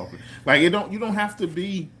slick talker. Like you don't have to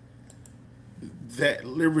be that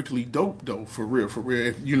lyrically dope though, for real.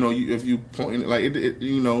 If you point like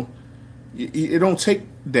it don't take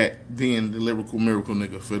that being the lyrical miracle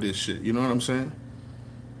nigga for this shit. You know what I'm saying?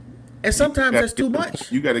 And sometimes that's too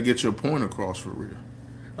much. You got to get your point across for real.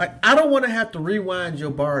 Like I don't want to have to rewind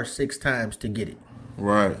your bar 6 times to get it.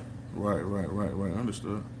 Right.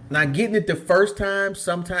 Understood. Now getting it the first time,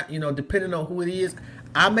 sometimes depending on who it is,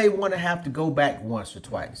 I may want to have to go back once or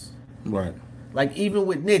twice. Right. Like even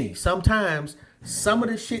with Nitty, sometimes some of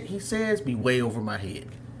the shit he says be way over my head.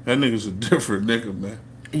 That nigga's a different nigga, man.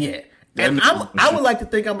 Yeah. And I would like to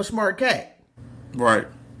think I'm a smart cat. Right.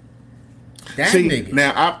 That nigga.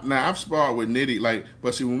 Now I've sparred with Nitty,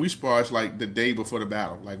 but see when we spar, it's like the day before the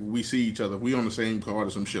battle. Like when we see each other, we on the same card or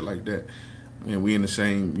some shit like that. And we in the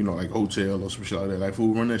same, like hotel or some shit like that. Like,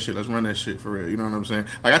 fool, run that shit. Let's run that shit for real. You know what I'm saying?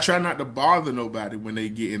 Like, I try not to bother nobody when they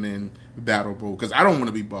getting in battle, bro. Because I don't want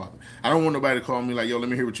to be bothered. I don't want nobody to call me like, yo, let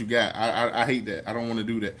me hear what you got. I hate that. I don't want to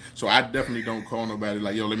do that. So I definitely don't call nobody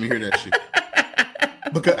like, yo, let me hear that shit.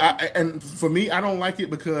 And for me, I don't like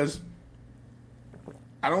it because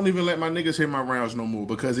I don't even let my niggas hear my rounds no more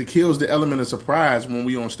because it kills the element of surprise when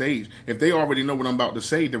we on stage. If they already know what I'm about to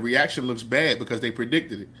say, the reaction looks bad because they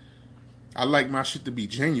predicted it. I like my shit to be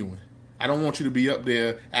genuine. I don't want you to be up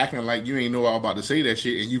there acting like you ain't know I was about to say that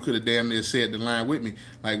shit and you could have damn near said the line with me.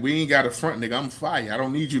 Like, we ain't got a front, nigga. I'm fire. I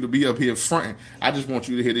don't need you to be up here fronting. I just want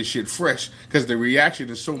you to hear this shit fresh because the reaction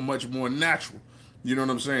is so much more natural. You know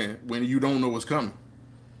what I'm saying? When you don't know what's coming.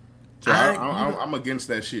 So I'm against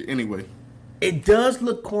that shit anyway. It does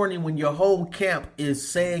look corny when your whole camp is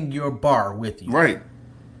saying your bar with you. Right.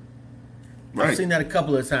 I've seen that a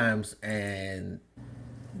couple of times and...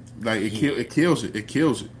 Like, it kills it. It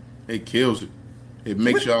kills it. It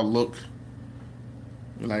makes y'all look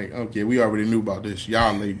like, okay, we already knew about this.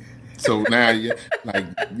 Y'all late. So now, your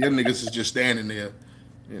niggas is just standing there.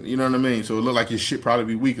 You know what I mean? So it look like your shit probably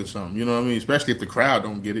be weak or something. You know what I mean? Especially if the crowd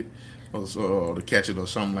don't get it or to catch it or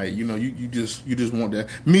something. Like, you just want that.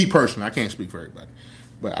 Me personally, I can't speak for everybody.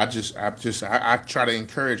 But I try to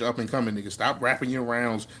encourage up and coming niggas. Stop rapping your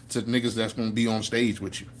rounds to niggas that's going to be on stage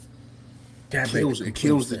with you. It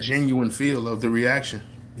kills the genuine feel of the reaction.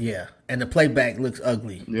 Yeah, and the playback looks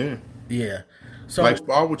ugly. Yeah. So like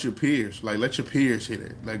spar with your peers. Like let your peers hear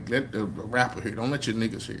it. Like let the rapper hear it. Don't let your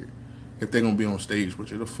niggas hear it. If they're gonna be on stage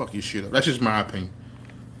with you, they'll fuck your shit up. That's just my opinion.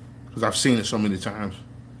 Because I've seen it so many times.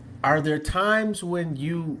 Are there times when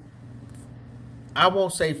you, I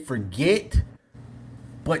won't say forget,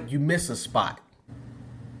 but you miss a spot?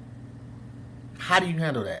 How do you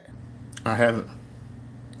handle that? I haven't.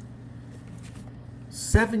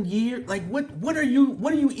 7 years? Like what are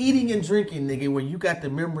you eating and drinking, nigga, where you got the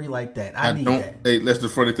memory like that? I need that. Hey, that's the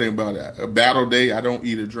funny thing about it. A battle day, I don't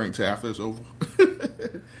eat or drink till after it's over.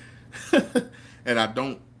 And I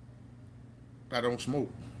don't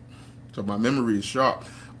smoke. So my memory is sharp.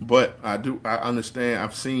 But I understand,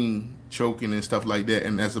 I've seen choking and stuff like that,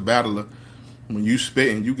 and as a battler, when you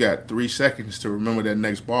spitting, you got 3 seconds to remember that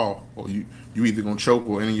next ball, or you either gonna choke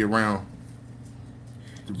or end your round.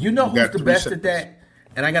 You know who's the best at that?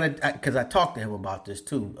 And because I talked to him about this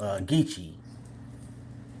too. Geechee.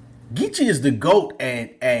 Geechee is the GOAT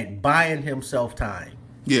at buying himself time.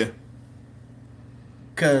 Yeah.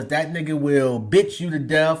 Cause that nigga will bitch you to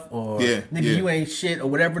death, or you ain't shit, or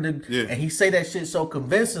whatever. And he say that shit so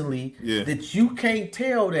convincingly that you can't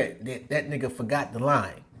tell that nigga forgot the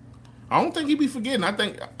line. I don't think he be forgetting. I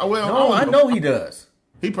think I know he does.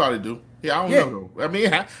 He probably do. Yeah, I don't know though. I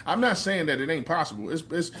mean, I'm not saying that it ain't possible.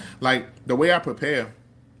 It's like the way I prepare.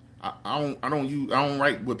 I don't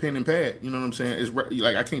write with pen and pad. You know what I'm saying? It's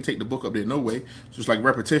like I can't take the book up there. No way. It's just like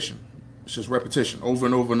repetition. It's just repetition over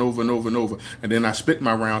and over and over and over and over. And then I spit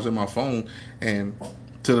my rounds in my phone, and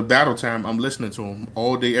to the battle time, I'm listening to them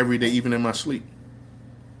all day, every day, even in my sleep.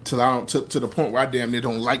 Till I don't to the point where I damn near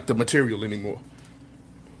don't like the material anymore.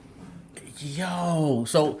 Yo,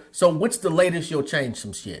 so what's the latest you'll change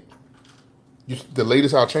some shit? The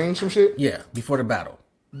latest I'll change some shit? Yeah, before the battle.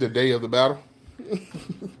 The day of the battle?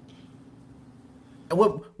 And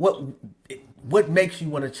what makes you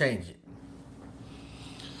want to change it?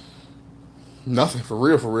 Nothing for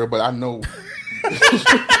real, but I know.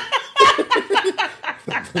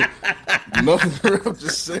 Nothing for real, I'm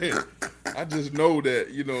just saying. I just know that,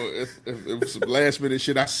 if some last minute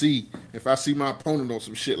shit I see, if I see my opponent on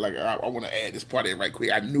some shit, like, I want to add this part in right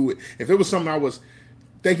quick, I knew it. If it was something I was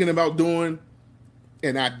thinking about doing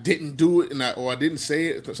and I didn't do it, or I didn't say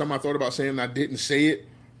it, something I thought about saying and I didn't say it,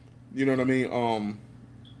 you know what I mean?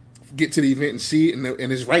 Get to the event and see it,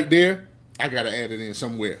 and it's right there, I got to add it in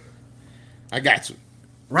somewhere. I got to.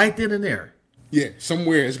 Right then and there. Yeah,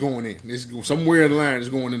 somewhere it's going in. It's somewhere in the line is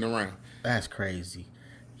going in the round. That's crazy.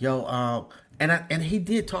 Yo, and he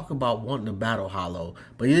did talk about wanting to battle Hollow,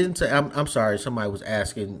 but he didn't say. I'm sorry. Somebody was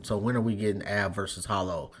asking. So when are we getting Av versus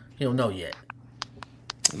Hollow? He don't know yet.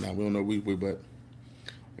 No, we don't know. But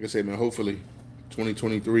like I said, man, hopefully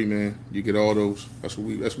 2023, man, you get all those. That's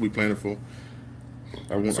what we planning for.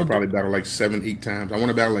 I'll probably battle like 7, 8 times. I want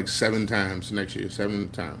to battle like 7 times next year. 7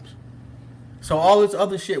 times. So all this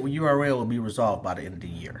other shit with URL will be resolved by the end of the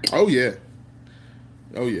year. Oh yeah.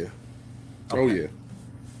 Oh yeah. Okay. Oh yeah.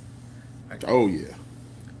 Oh yeah.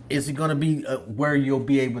 Is it going to be where you'll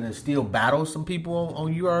be able to still battle some people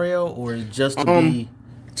on URL, or just to be?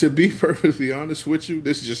 To be perfectly honest with you,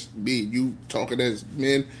 this is just me, you talking as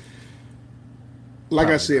men. Like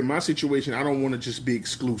I said, my situation, I don't want to just be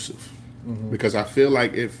exclusive. Because I feel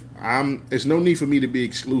like there's no need for me to be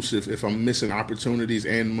exclusive if I'm missing opportunities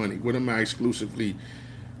and money. What am I exclusively?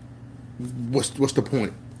 What's the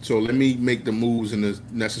point? So let me make the moves in the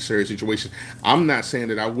necessary situation. I'm not saying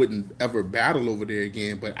that I wouldn't ever battle over there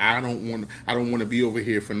again, but I don't want to be over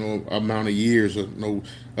here for no amount of years or no.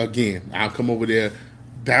 Again, I'll come over there,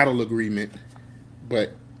 battle agreement,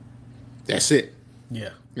 but that's it.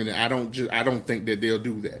 Yeah, and I don't think that they'll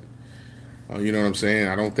do that. You know what I'm saying?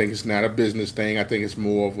 I don't think it's not a business thing. I think it's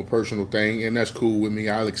more of a personal thing, and that's cool with me.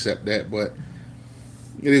 I'll accept that, but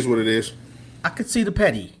it is what it is. I could see the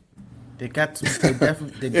petty. They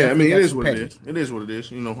definitely. Yeah, I mean, it is what it is. It is what it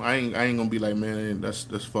is. I ain't gonna be like, man, that's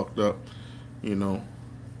fucked up. You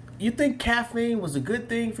think caffeine was a good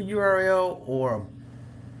thing for URL or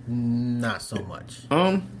not so much?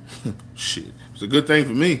 Shit, it's a good thing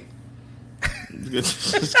for me.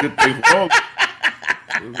 It's a good thing for all.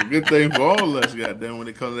 It was a good thing for all of us, goddamn, when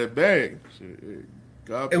it comes to that bag.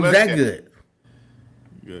 God bless. It was that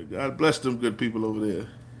good. God bless them good people over there.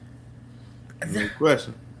 No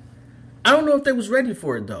question. I don't know if they was ready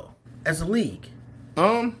for it though, as a league.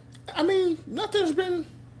 I mean, ain't nothing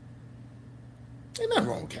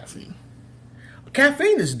wrong with caffeine.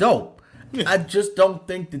 Caffeine is dope. Yeah. I just don't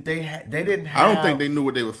think that they didn't have. I don't think they knew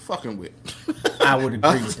what they were fucking with. I would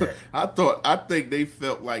agree with that. I think they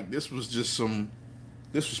felt like this was just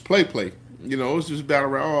this was play. It was just battle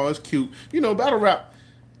rap. Oh, it's cute. Battle rap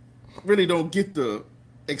really don't get the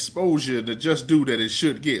exposure to just do that it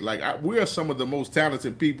should get. Like, we are some of the most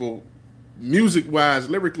talented people, music-wise,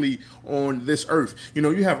 lyrically, on this earth.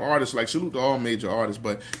 You have artists, like, salute to all major artists,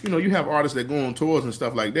 but, you have artists that go on tours and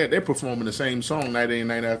stuff like that. They're performing the same song night in,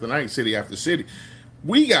 night after night, city after city.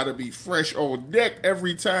 We got to be fresh on deck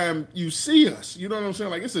every time you see us. You know what I'm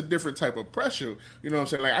saying? Like, it's a different type of pressure. You know what I'm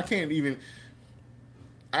saying? Like, I can't even...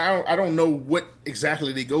 I don't know what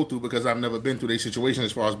exactly they go through because I've never been through their situation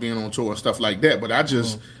as far as being on tour and stuff like that. But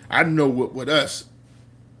I know with us,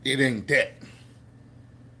 it ain't that.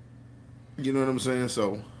 You know what I'm saying?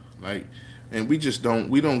 So, like, and we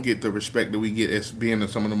don't get the respect that we get as being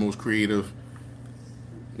some of the most creative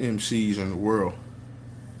MCs in the world.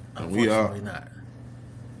 And we are. Not.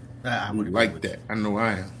 I would like that. I know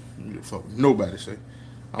I am. I don't give a fuck what nobody say.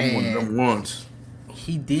 I'm one of them ones.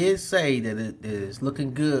 He did say that it is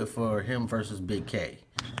looking good for him versus Bigg K.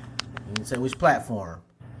 He didn't say which platform.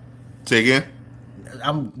 Say again?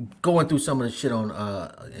 I'm going through some of the shit on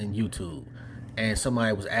in YouTube, and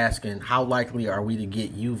somebody was asking how likely are we to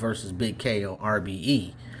get you versus Bigg K on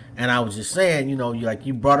RBE, and I was just saying,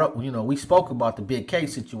 you brought up, we spoke about the Bigg K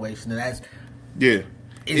situation, and that's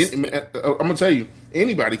I'm gonna tell you,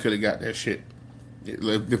 anybody could have got that shit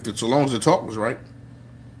so long as the talk was right.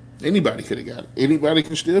 Anybody could have got it. Anybody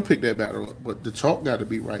can still pick that battle up, but the talk got to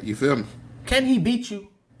be right. You feel me? Can he beat you?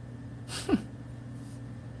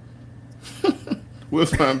 We'll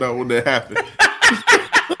find out when that happens.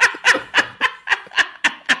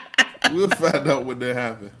 We'll find out when that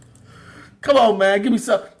happens. Come on, man. Give me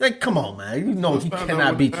something. Come on, man. He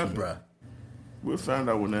cannot beat you, bro. We'll find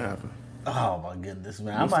out when that happens. Oh my goodness,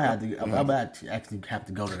 man! I might actually have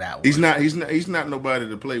to go to that one. He's not nobody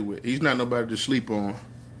to play with. He's not nobody to sleep on.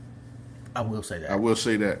 I will say that. I will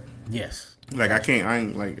say that. Yes. Like I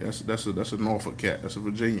ain't like that's a Norfolk cat. That's a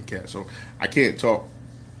Virginia cat. So I can't talk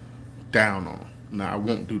down on him. No, I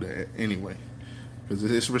won't do that anyway. Because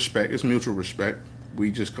it's respect. It's mutual respect.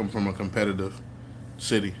 We just come from a competitive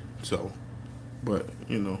city. So, but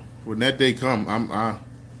you know, when that day come,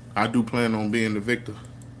 I do plan on being the victor.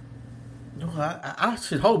 No, I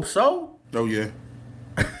should hope so. Oh yeah.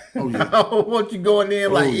 Oh yeah. I don't want you going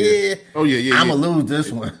in like, yeah. Oh yeah. I'm gonna lose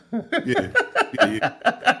this one. Yeah.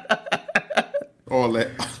 All that.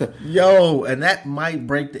 Yo, and that might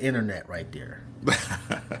break the internet right there.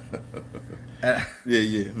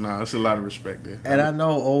 Yeah. Nah, it's a lot of respect there. And I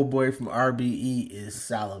know old boy from RBE is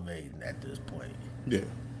salivating at this point. Yeah.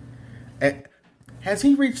 And has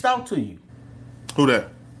he reached out to you? Who that?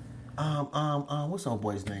 What's old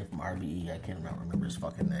boy's name from RBE? I can't remember his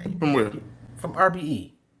fucking name. From where? From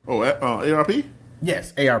RBE. Oh, ARP?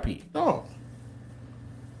 Yes, ARP. Oh.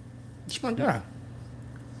 It's my guy.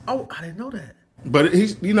 Oh, I didn't know that. But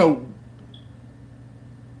he's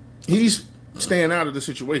staying out of the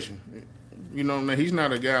situation. You know what I mean? He's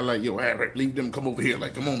not a guy like, yo, leave them, come over here.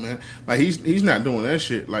 Like, come on, man. Like, he's not doing that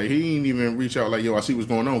shit. Like, he ain't even reach out like, yo, I see what's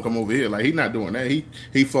going on, come over here. Like, he's not doing that.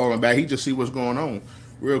 He falling back. He just see what's going on.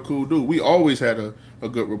 Real cool dude. We always had a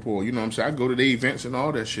good rapport. You know what I'm saying? I go to the events and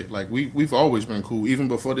all that shit. Like, we've always been cool, even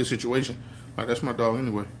before this situation. Like, that's my dog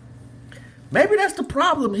anyway. Maybe that's the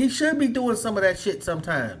problem. He should be doing some of that shit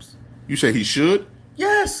sometimes. You say he should?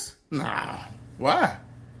 Yes. Nah. Why?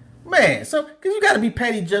 Man, so because you got to be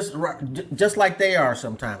petty just like they are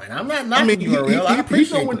sometimes. And I'm not knocking you, Ariel. I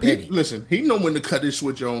appreciate the petty. Listen, he know when to cut his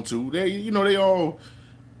switch on too. They all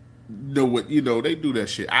know what they do that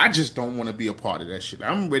shit. I just don't want to be a part of that shit.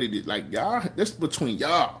 I'm ready to like y'all. That's between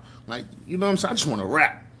y'all. Like you know what I'm saying. I just want to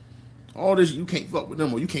rap. All this you can't fuck with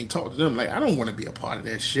them or you can't talk to them. Like I don't want to be a part of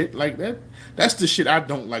that shit. Like that. That's the shit I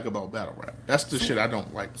don't like about battle rap. That's the shit I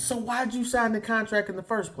don't like. So why'd you sign the contract in the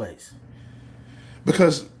first place?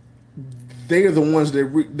 Because they are the ones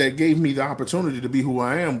that gave me the opportunity to be who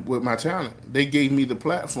I am with my talent. They gave me the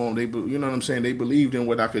platform. You know what I'm saying? They believed in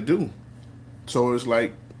what I could do. So it's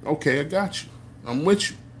like, okay, I got you. I'm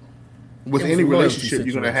with you. With any relationship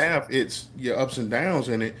you're gonna have, it's your ups and downs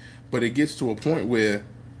in it, but it gets to a point where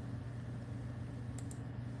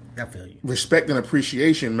I feel you. Respect and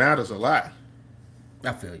appreciation matters a lot.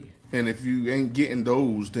 I feel you. And if you ain't getting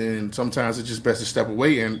those, then sometimes it's just best to step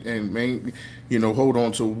away and hold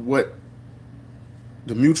on to what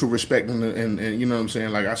the mutual respect and you know what I'm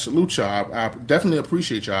saying. Like I salute y'all. I definitely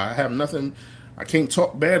appreciate y'all. I have nothing. I can't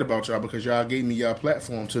talk bad about y'all because y'all gave me y'all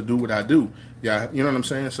platform to do what I do. Yeah, you know what I'm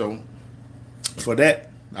saying. So for that,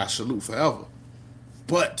 I salute forever.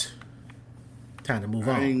 But time to move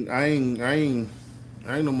on. I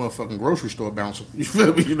ain't no motherfucking grocery store bouncer. You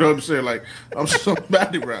feel me? You know what I'm saying? Like, I'm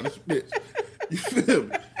somebody around this bitch. You feel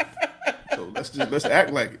me? So let's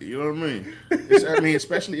act like it. You know what I mean?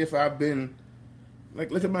 Especially if I've been, like,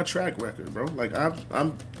 look at my track record, bro. Like, I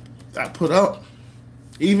put up.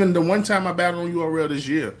 Even the one time I battled on URL this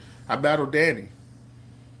year, I battled Danny.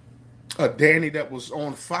 A Danny that was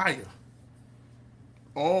on fire.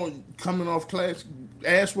 All coming off class,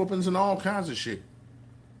 ass whoopings and all kinds of shit.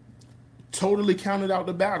 Totally counted out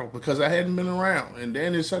the battle because I hadn't been around. And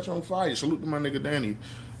Danny's such on fire. Salute to my nigga Danny.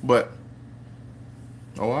 But,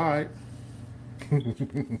 all right.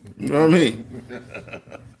 You know what I mean?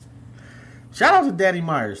 Shout out to Danny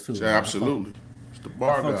Myers, too. Yeah, absolutely. It's the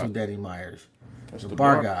bar god. From Danny Myers. That's the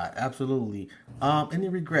bar god, absolutely. Any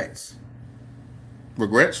regrets?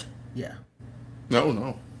 Regrets? Yeah. No.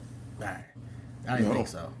 All right. I didn't think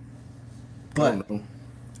so. But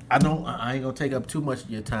I ain't gonna take up too much of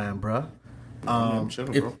your time, bruh.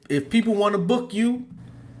 If people want to book you,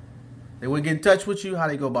 they want to get in touch with you. How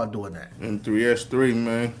they go about doing that? M3S3,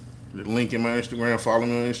 man. The link in my Instagram. Follow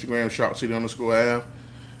me on Instagram. SharpCity_Av.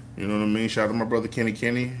 You know what I mean? Shout out to my brother Kenny.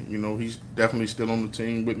 You know he's definitely still on the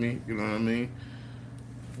team with me. You know what I mean?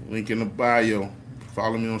 Link in the bio.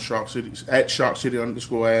 Follow me on Sharp City at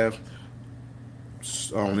SharpCity_Av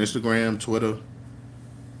on Instagram, Twitter,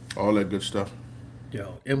 all that good stuff.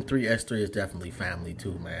 Yo, M3S3 is definitely family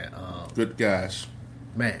too, man. Good guys.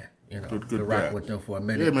 Man, good rock guys. With them for a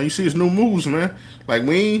minute. Yeah, man, you see his new moves, man. Like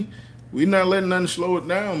we not letting nothing slow it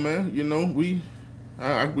down, man. You know,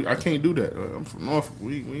 I can't do that. I'm from Norfolk.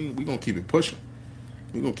 We gonna keep it pushing.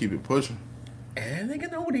 We gonna keep it pushing. And that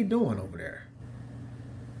nigga know what he doing over there.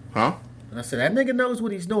 Huh? And I said that nigga knows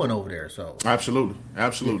what he's doing over there. So absolutely.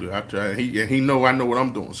 Yeah. He know I know what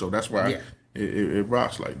I'm doing. So that's why it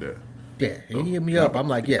rocks like that. Yeah, he hit me up. I'm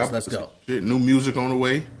like, yes, let's go. Shit, new music on the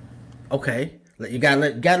way. Okay. You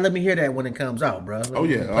gotta let me hear that when it comes out, bro. Oh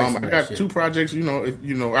yeah, I got 2 projects. You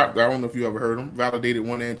know, I don't know if you ever heard them. Validated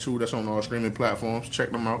 1 and 2. That's on all streaming platforms.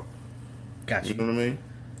 Check them out. Got you. You know what I mean?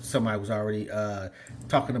 Somebody was already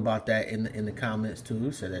talking about that in the comments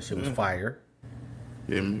too. Said that shit was fire.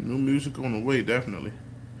 Yeah, new music on the way, definitely.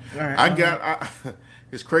 All right,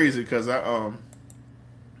 it's crazy because I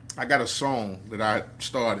got a song that I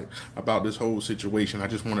started about this whole situation. I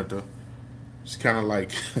just wanted to, it's kind of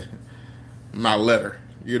like my letter.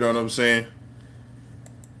 You know what I'm saying?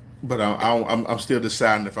 But I'm still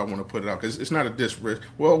deciding if I want to put it out because it's not a diss.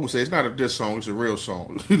 Well, I would say it's not a diss song. It's a real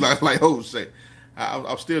song. like Ho say,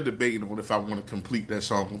 I'm still debating on if I want to complete that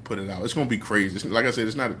song and put it out. It's gonna be crazy. Like I said,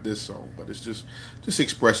 it's not a diss song, but it's just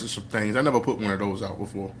expressing some things. I never put one of those out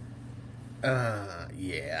before.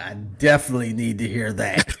 Yeah, I definitely need to hear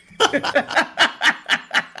that.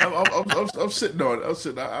 I'm sitting on it.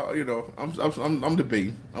 I'm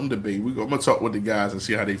debating. I'm gonna talk with the guys and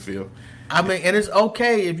see how they feel. I mean, and it's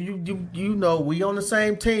okay if you know we on the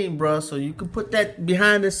same team, bro. So you can put that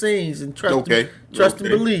behind the scenes and trust and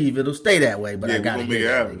believe it'll stay that way. But yeah, I gotta make it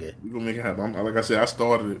happen. We're gonna make it happen. Like I said, I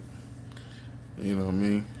started it. You know what I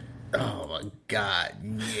mean? Oh my God!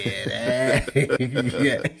 Yeah,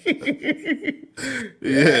 yeah.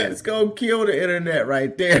 It's gonna kill the internet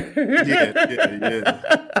right there.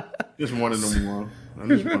 yeah. Just one of them one. I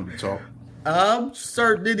just wanted to talk. I'm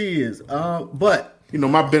certain it is. But you know,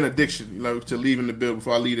 my benediction, to leaving the building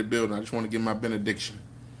before I leave the building, I just want to give my benediction.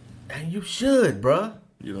 And you should, bruh.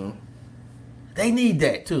 You know, they need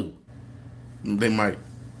that too. They might.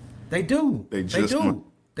 They do. They just do.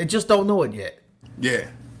 They just don't know it yet. Yeah.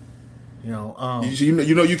 You know,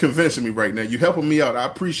 you're convincing me right now. You helping me out. I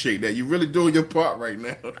appreciate that. You really doing your part right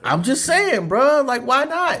now. I'm just saying, bro. Like, why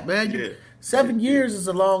not, man? 7 years is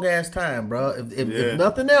a long ass time, bro. If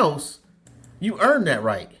nothing else, you earned that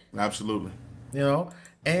right. Absolutely. You know,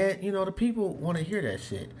 and the people want to hear that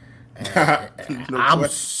shit. I'm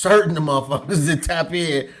certain the motherfuckers that tap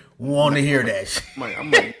in want to hear that shit. I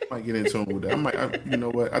might get into it with that. You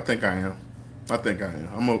know what? I think I am.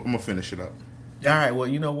 I'm gonna finish it up. All right, well,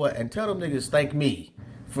 you know what? And tell them niggas thank me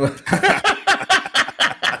for.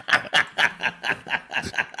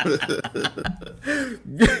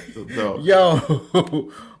 Yo,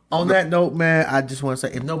 on that note, man, I just want to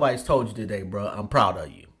say, if nobody's told you today, bro, I'm proud of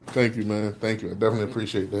you. Thank you, man. Thank you. I definitely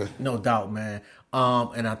appreciate that. No doubt, man.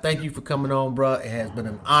 And I thank you for coming on, bro. It has been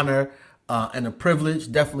an honor and a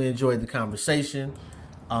privilege. Definitely enjoyed the conversation.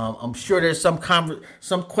 I'm sure there's some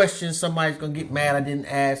questions somebody's gonna get mad I didn't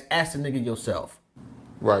ask. Ask the nigga yourself.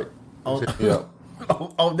 Right. On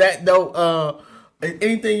that note,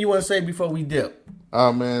 anything you want to say before we dip?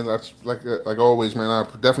 Man, that's like always, man. I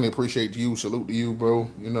definitely appreciate you. Salute to you, bro.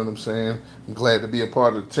 You know what I'm saying? I'm glad to be a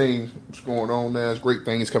part of the team. What's going on there? There's great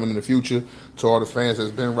things coming in the future. To all the fans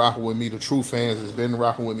that's been rocking with me, the true fans that's been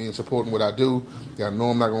rocking with me and supporting what I do. Y'all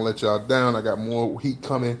know I'm not gonna let y'all down. I got more heat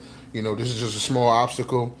coming. This is just a small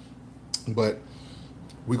obstacle, but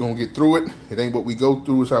we're going to get through it. It ain't what we go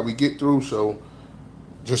through, it's how we get through. So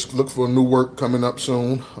just look for new work coming up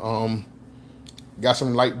soon. Got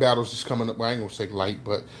some light battles that's coming up. Well, I ain't going to say light,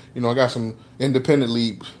 but, I got some independent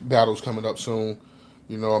league battles coming up soon.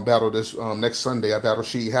 I battle this next Sunday. I battle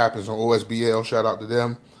She Happens on OSBL. Shout out to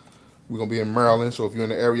them. We're going to be in Maryland, so if you're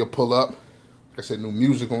in the area, pull up. Like I said, new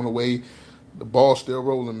music on the way. The ball's still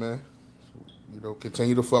rolling, man.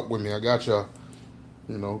 Continue to fuck with me. I got y'all.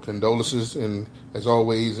 Condolences and as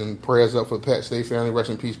always, and prayers up for Pat Stay family. Rest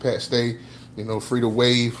in peace, Pat Stay. Free to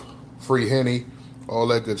wave, free Henny, all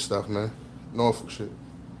that good stuff, man. Norfolk shit.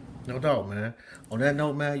 No doubt, man. On that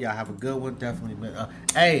note, man, y'all have a good one. Definitely, man.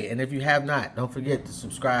 Hey, and if you have not, don't forget to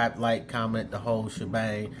subscribe, like, comment, the whole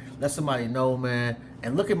shebang. Let somebody know, man.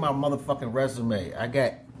 And look at my motherfucking resume. I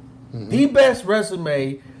got the best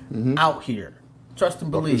resume out here. Trust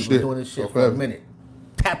and believe. We're doing this shit for a minute.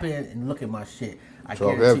 Tap in and look at my shit. I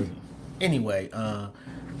guarantee you. Anyway, I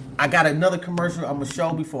got another commercial I'm going to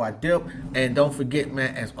show before I dip. And don't forget,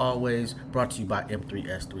 man, as always, brought to you by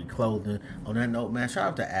M3S3 Clothing. On that note, man, shout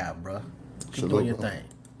out to Ab, bro. Keep doing your thing.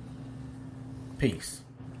 Peace.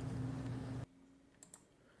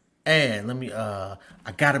 And let me, I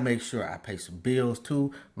got to make sure I pay some bills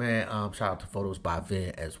too. Man, shout out to Photos by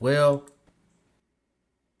Vin as well.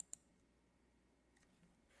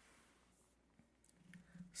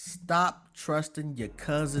 Stop trusting your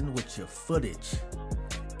cousin with your footage.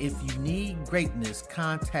 If you need greatness,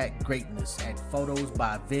 contact greatness at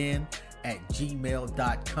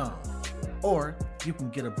photosbyvin@gmail.com. Or you can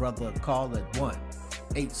get a brother a call at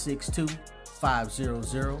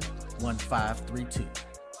 1-862-500-1532.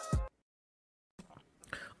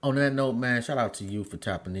 On that note, man, shout out to you for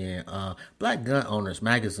tapping in. Black Gun Owners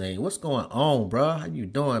Magazine, what's going on, bro? How you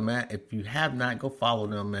doing, man? If you have not, go follow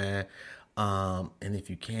them, man. And if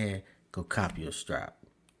you can, go copy a strap.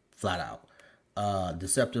 Flat out.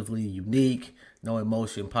 Deceptively Unique, No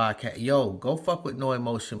Emotion Podcast. Yo, go fuck with No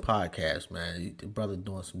Emotion Podcast, man. The brother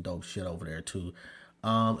doing some dope shit over there, too.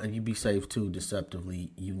 And you be safe too, Deceptively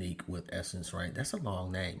Unique with Essence Rain. That's a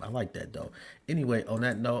long name. I like that though. Anyway, on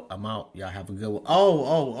that note, I'm out. Y'all have a good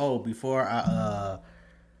one. Before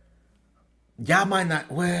y'all might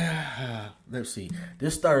not, let's see.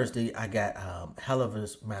 This Thursday, I got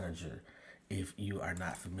Helliver's manager. If you are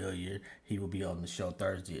not familiar, he will be on the show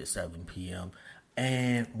Thursday at 7 p.m.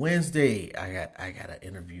 And Wednesday, I got an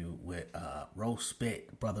interview with Rose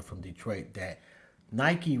Spit, brother from Detroit, that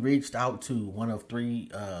Nike reached out to one of 3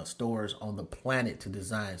 stores on the planet to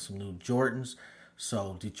design some new Jordans.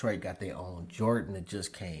 So Detroit got their own Jordan that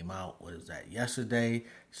just came out. What is that? Yesterday.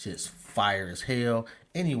 Shit's fire as hell.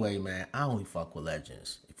 Anyway, man, I only fuck with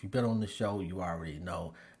legends. If you've been on the show, you already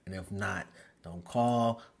know. And if not, don't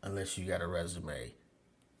call unless you got a resume.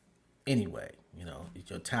 Anyway, it's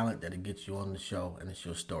your talent that'll get you on the show, and it's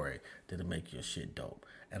your story that'll make your shit dope.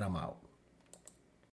 And I'm out.